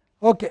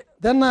 Okay.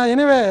 Then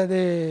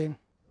anyway,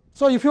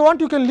 so if you want,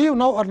 you can leave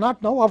now or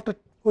not now. After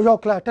we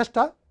have test,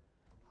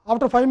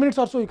 after 5 minutes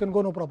or so, you can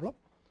go, no problem.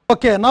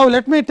 Okay. Now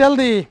let me tell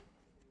the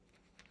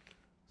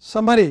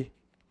summary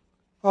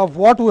of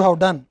what we have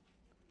done.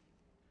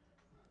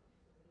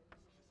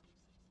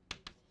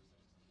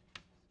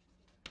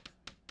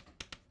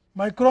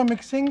 Micro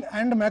mixing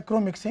and macro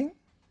mixing.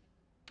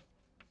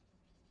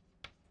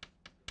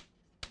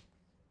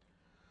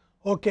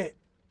 Okay.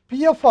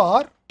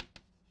 PFR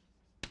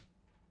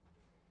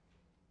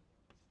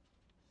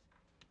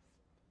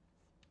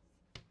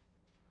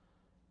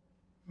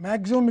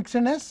maximum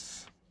mixedness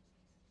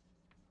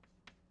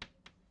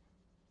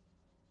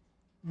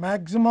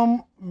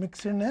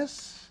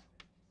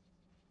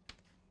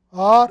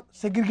or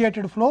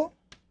segregated flow.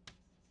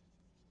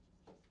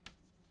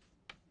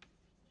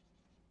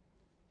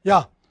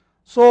 Yeah.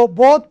 So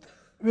both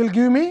will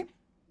give me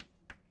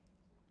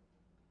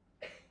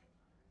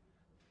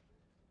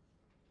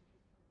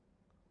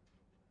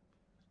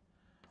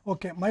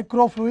okay,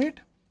 microfluid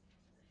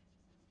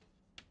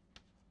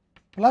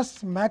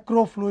plus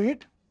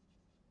macrofluid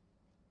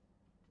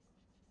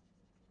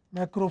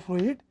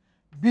macrofluid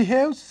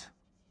behaves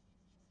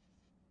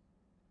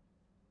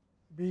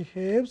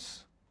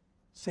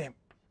same.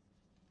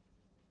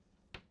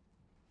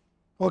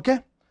 Okay.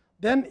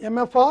 Then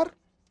MFR,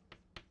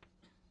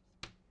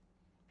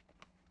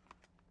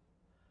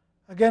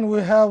 again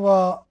we have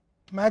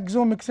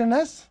maximum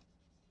mixedness,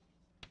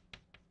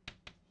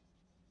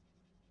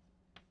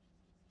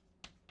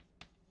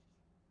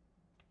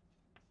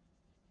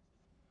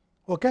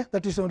 okay,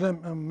 that is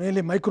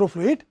mainly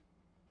microfluid.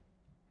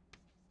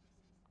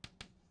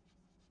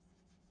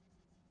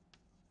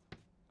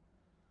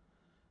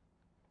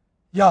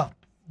 Yeah,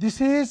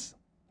 this is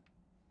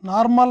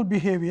normal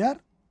behavior.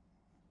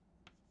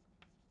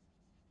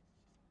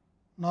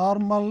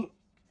 Normal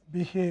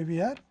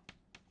behavior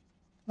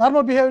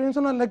means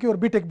like your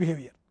BTech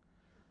behavior.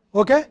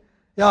 Okay,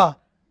 yeah,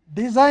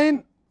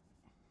 design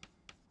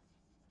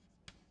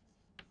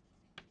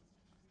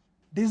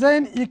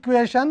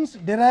equations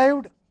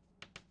derived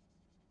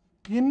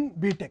in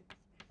BTech.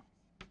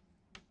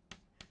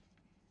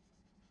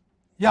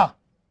 Yeah,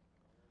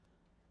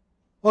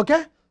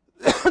 okay.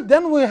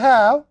 Then we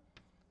have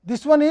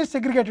this one is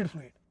segregated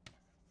fluid.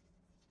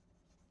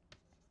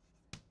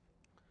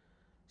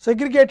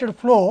 Segregated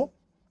flow,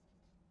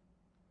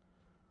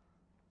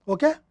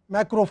 okay,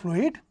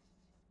 macrofluid.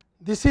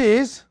 This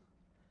is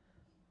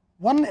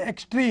one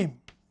extreme,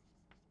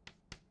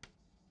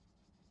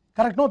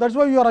 correct? No, that is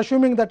why you are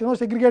assuming that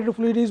segregated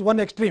fluid is one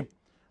extreme.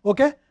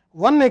 Okay,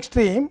 one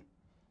extreme,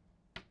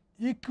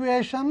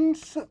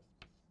 equations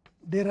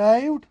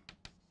derived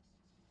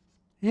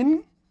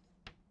in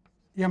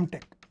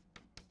MTech.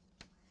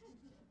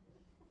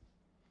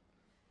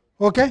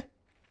 Okay,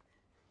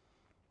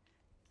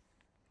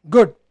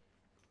 good.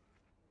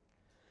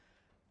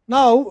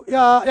 Now,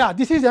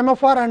 this is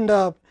MFR,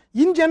 and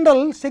in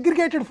general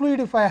segregated fluid,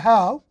 if I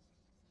have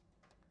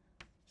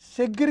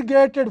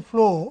segregated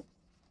flow,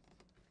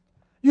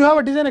 you have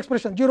a design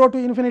expression 0 to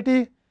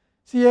infinity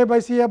Ca by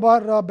Ca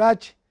bar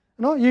batch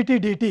Et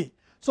dt.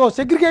 So,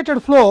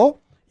 segregated flow,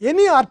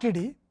 any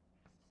RTD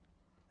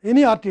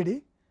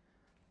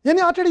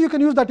you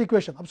can use that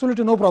equation,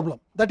 absolutely no problem.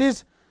 That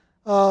is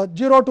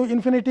 0 to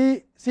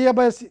infinity Ca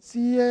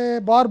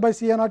bar by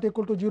Ca naught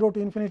equal to 0 to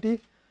infinity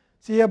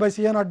Ca by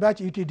Ca naught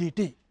batch Et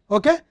dt.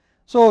 Okay.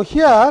 So,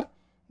 here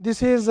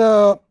this is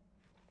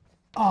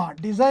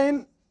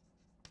design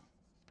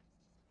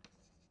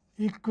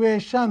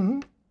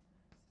equation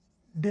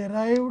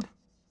derived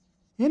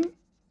in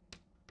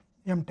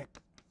MTech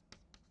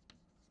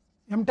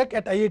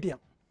at IITM.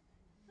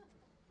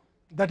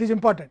 That is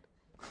important,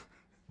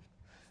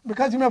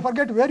 because you may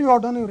forget where you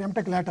have done your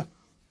MTech later.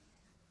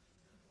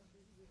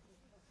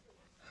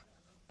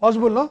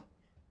 Possible, no?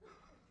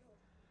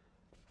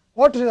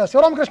 What is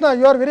Sivaram Krishna?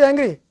 You are very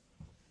angry.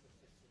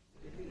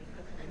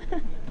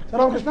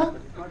 Sivaram Krishna?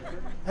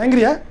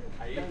 Angry, eh?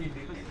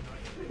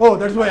 Oh,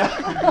 that's why.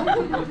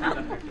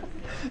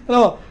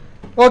 No.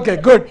 Okay,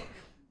 good.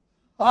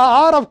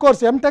 Or of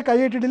course, MTech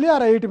IIT Delhi or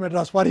IIT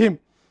Madras for him.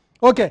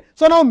 Okay.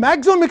 So, now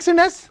maximum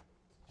mixedness.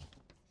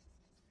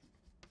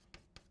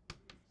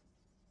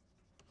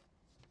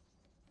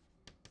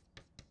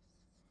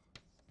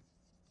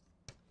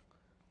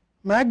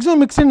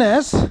 Maximum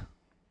mixedness,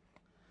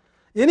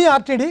 any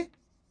RTD,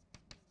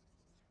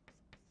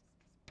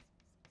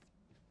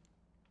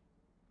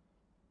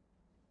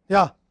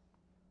 yeah,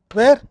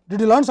 where did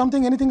you learn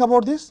something, anything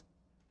about this?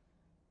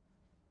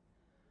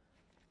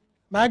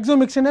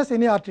 Maximum mixedness,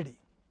 any RTD,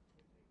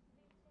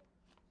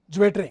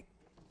 Zwetering.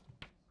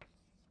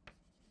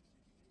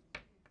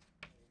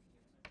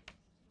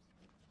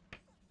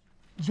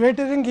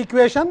 Zwetering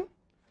equation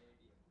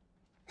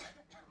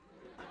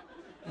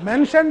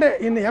mentioned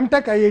in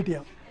MTech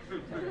IITM.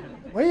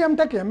 Why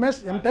MTech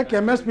MS,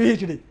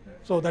 PhD?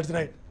 So, that is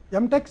right.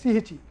 MTech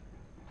CHE,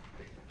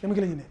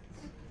 chemical engineer.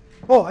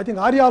 Oh, I think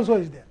Arya also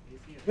is there.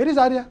 Where is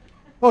Arya?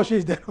 Oh, she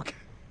is there. Okay.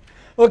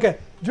 Okay.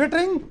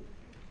 Zwetering.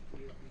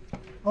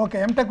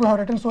 Okay. MTech we have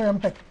written, so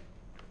MTech.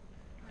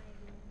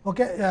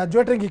 Okay.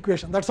 Zwetering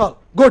equation. That's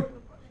all. Good.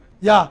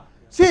 Yeah.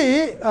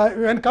 See,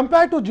 when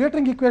compared to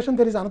Zwetering equation,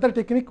 there is another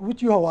technique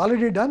which you have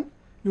already done.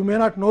 You may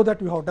not know that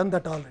you have done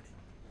that already.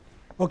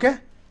 Okay.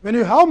 When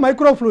you have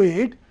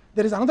microfluid,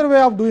 there is another way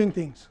of doing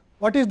things.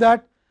 What is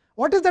that?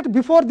 What is that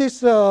before this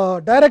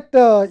direct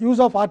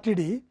use of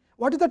RTD?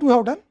 What is that we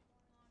have done?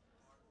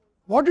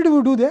 What did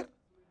we do there?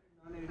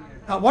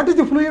 What is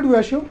the fluid we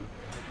assume?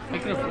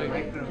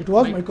 Microfluid. It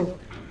was microfluid.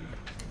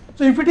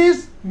 So, if it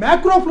is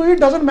macrofluid,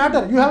 doesn't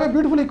matter. You have a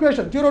beautiful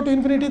equation 0 to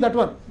infinity, that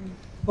one.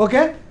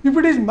 Okay. If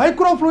it is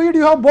microfluid,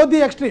 you have both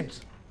the extremes.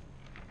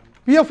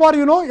 PFR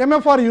you know,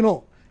 MFR you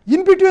know.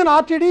 In between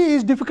RTD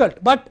is difficult,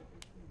 but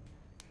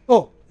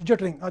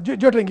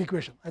Zwetering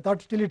equation. I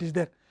thought still it is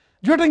there.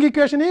 Zwetering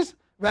equation is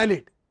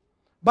valid,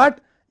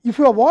 but if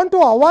you want to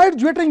avoid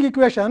Zwetering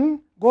equation,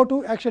 go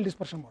to axial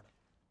dispersion model,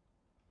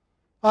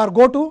 or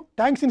go to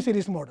tanks in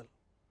series model,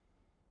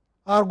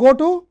 or go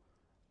to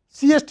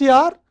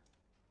CSTR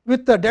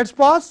with the dead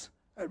space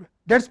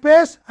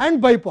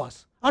and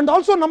bypass, and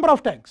also number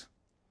of tanks.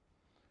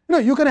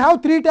 You can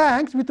have 3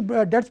 tanks with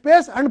dead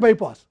space and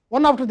bypass.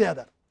 one after the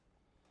other.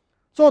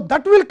 So,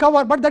 that will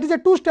cover, but that is a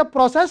two-step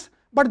process,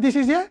 but this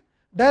is a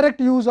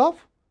direct use of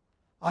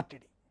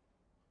RTD.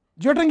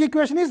 Geothermal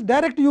equation is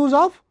direct use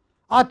of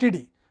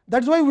RTD.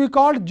 That is why we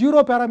called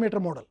 0 parameter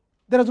model.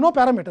 There is no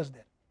parameters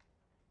there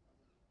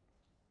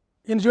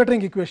in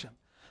geothermal equation.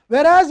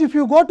 Whereas, if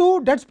you go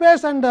to dead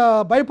space and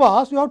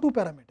bypass, you have 2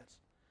 parameters.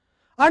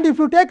 And if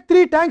you take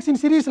 3 tanks in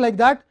series like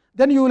that,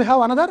 then you will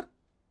have another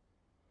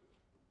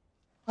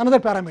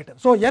parameter.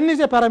 So, n is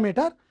a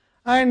parameter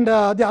and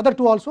the other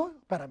 2 also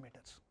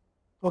parameters.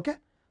 Okay.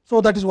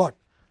 So, that is what.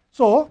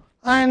 So,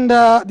 and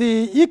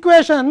the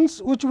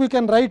equations which we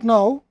can write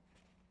now,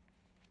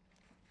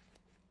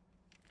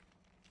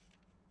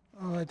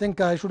 I think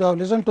I should have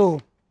listened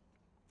to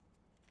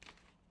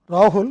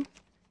Rahul,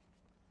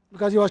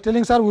 because he was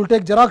telling, sir, we will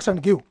take Xerox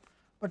and give,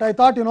 but I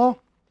thought,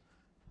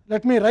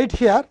 let me write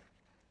here.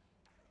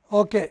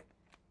 Okay.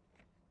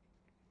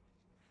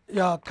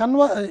 Yeah,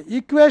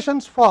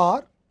 equations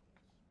for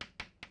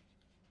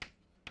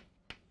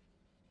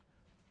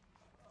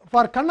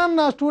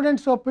Kannan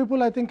students or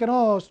people, I think,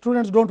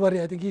 students do not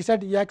worry, I think he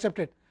said he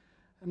accepted,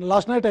 and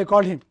last night I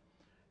called him.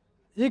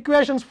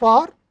 Equations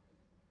for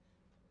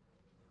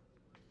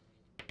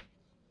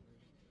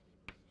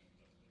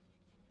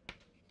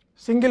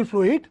single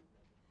fluid,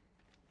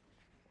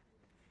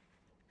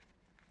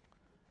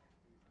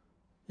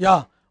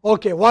 yeah,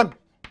 okay, 1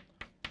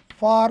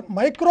 for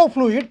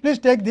microfluid, please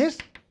take this,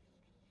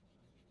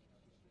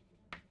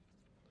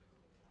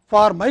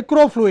 for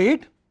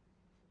microfluid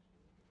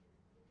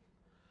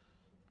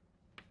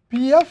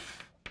PF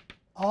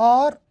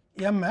or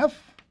MF,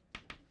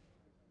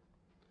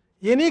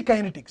 any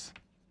kinetics.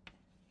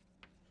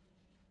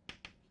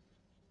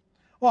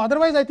 Oh,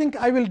 otherwise I think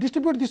I will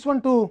distribute this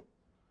one to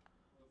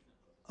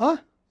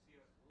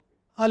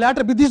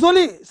later, this is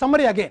only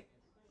summary again.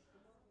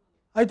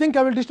 I think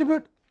I will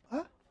distribute,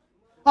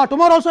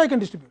 tomorrow also I can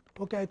distribute.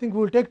 Okay, I think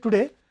we will take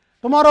today.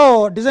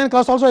 Tomorrow design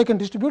class also I can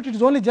distribute, it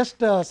is only just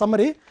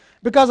summary,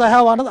 because I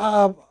have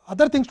another,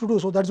 other things to do,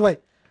 so that is why.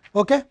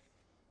 Okay.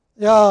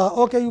 Yeah,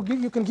 okay, you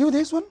can give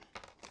this one.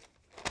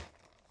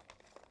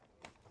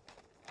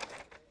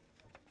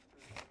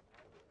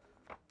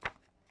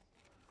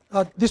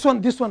 This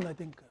one I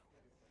think.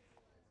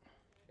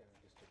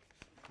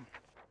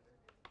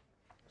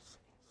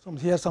 Some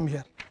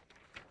here,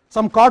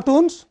 some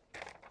cartoons.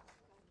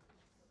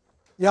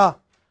 Yeah,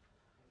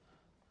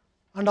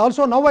 and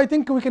also now I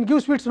think we can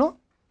give sweets, no?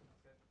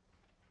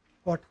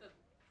 What?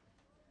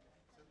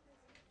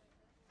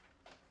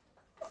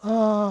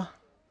 Oh,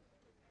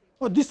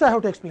 this I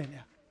have to explain.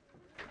 Yeah,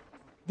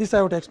 this I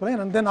have to explain,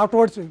 and then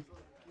afterwards,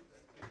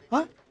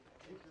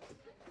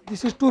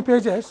 this is 2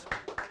 pages.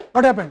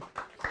 What happened?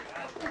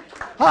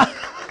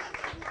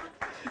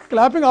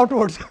 Clapping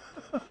afterwards.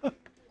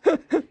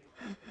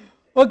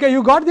 Okay,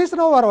 you got this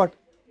now or what?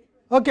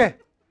 Okay,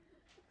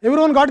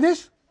 everyone got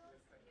this?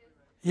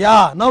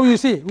 Yeah, now you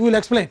see, we will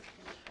explain.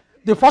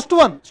 The first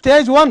one,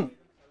 stage 1.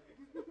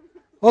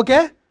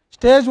 Okay,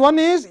 stage 1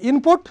 is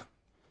input,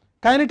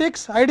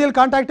 kinetics, ideal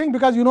contacting,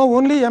 because you know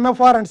only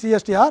MFR and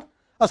CSTR,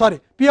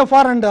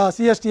 PFR and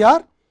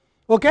CSTR.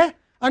 Okay,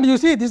 and you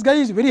see this guy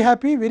is very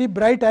happy, very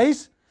bright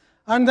eyes,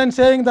 and then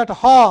saying that,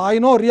 I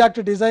know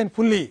reactor design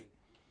fully,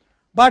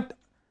 but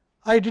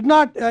it did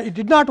not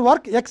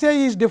work,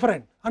 XA is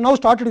different, and now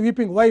started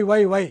weeping,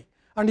 why,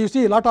 and you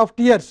see a lot of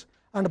tears,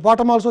 and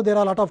bottom also there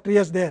are a lot of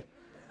tears there.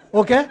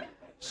 Okay,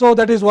 so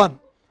that is one.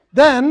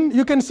 Then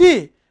you can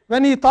see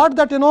when he thought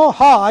that,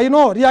 I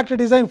know reactor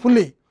design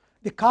fully,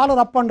 the collar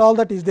up and all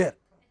that is there.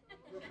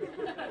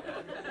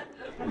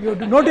 You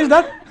notice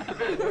that?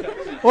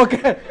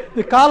 Okay,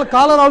 the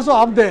collar also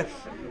up there.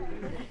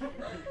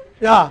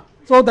 Yeah,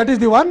 so that is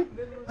the one.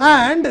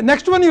 And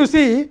next one you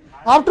see,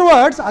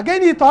 afterwards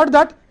again he thought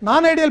that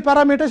non-ideal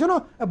parameters,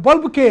 a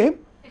bulb came,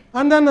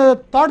 and then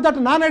thought that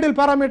non-ideal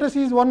parameters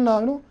is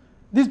one,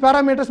 these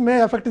parameters may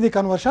affect the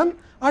conversion,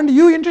 and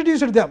you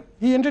introduced them,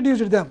 he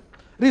introduced them,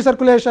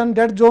 recirculation,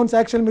 dead zones,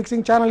 axial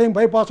mixing, channeling,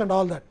 bypass and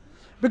all that.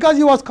 Because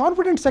he was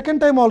confident second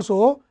time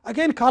also,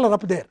 again collar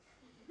up there,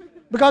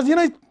 because he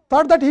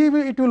thought that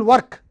it will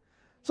work.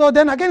 So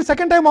then again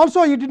second time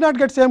also he did not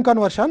get same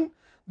conversion,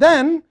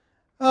 then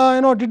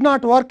did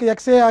not work,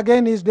 XA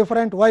again is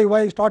different,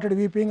 why started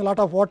weeping, a lot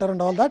of water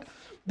and all that.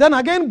 Then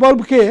again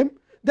bulb came,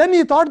 then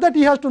he thought that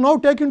he has to now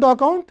take into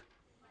account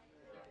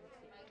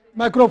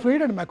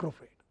microfluid and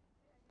macrofluid,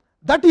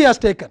 that he has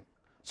taken.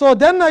 So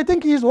then I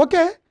think he is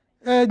okay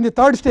in the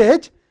third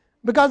stage,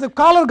 because the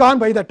collar gone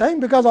by that time,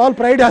 because all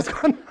pride has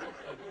gone,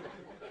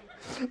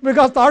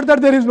 because thought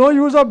that there is no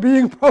use of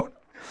being proud,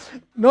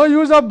 no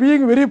use of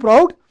being very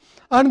proud,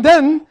 and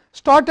then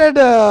started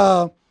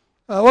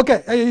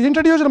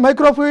introduced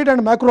microfluid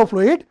and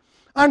macrofluid,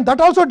 and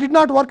that also did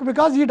not work,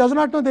 because he does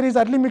not know there is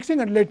early mixing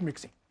and late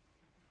mixing.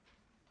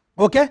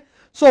 Okay.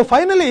 So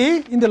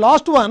finally in the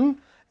last one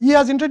he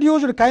has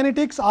introduced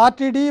kinetics,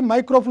 RTD,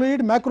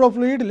 microfluid,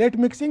 macrofluid, late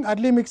mixing,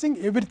 early mixing,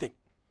 everything.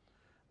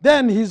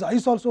 Then his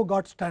eyes also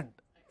got stand.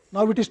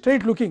 Now it is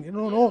straight looking,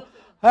 no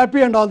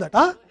happy and all that.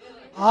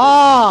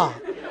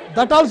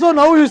 That also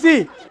now you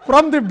see,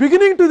 from the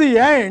beginning to the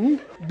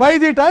end, by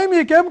the time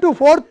he came to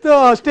fourth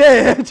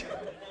stage,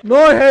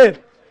 no hair,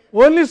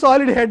 only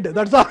solid head.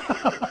 That's all.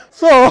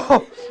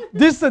 So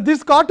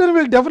this cartoon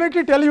will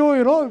definitely tell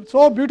you,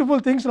 so beautiful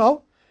things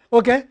now.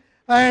 Okay,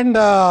 and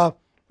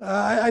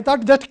I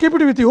thought just keep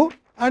it with you,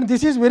 and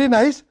this is very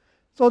nice,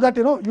 so that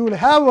you will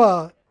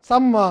have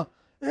some.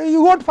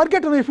 You won't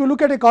forget if you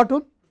look at a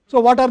cartoon. So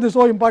what are the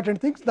so important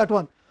things? That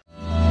one.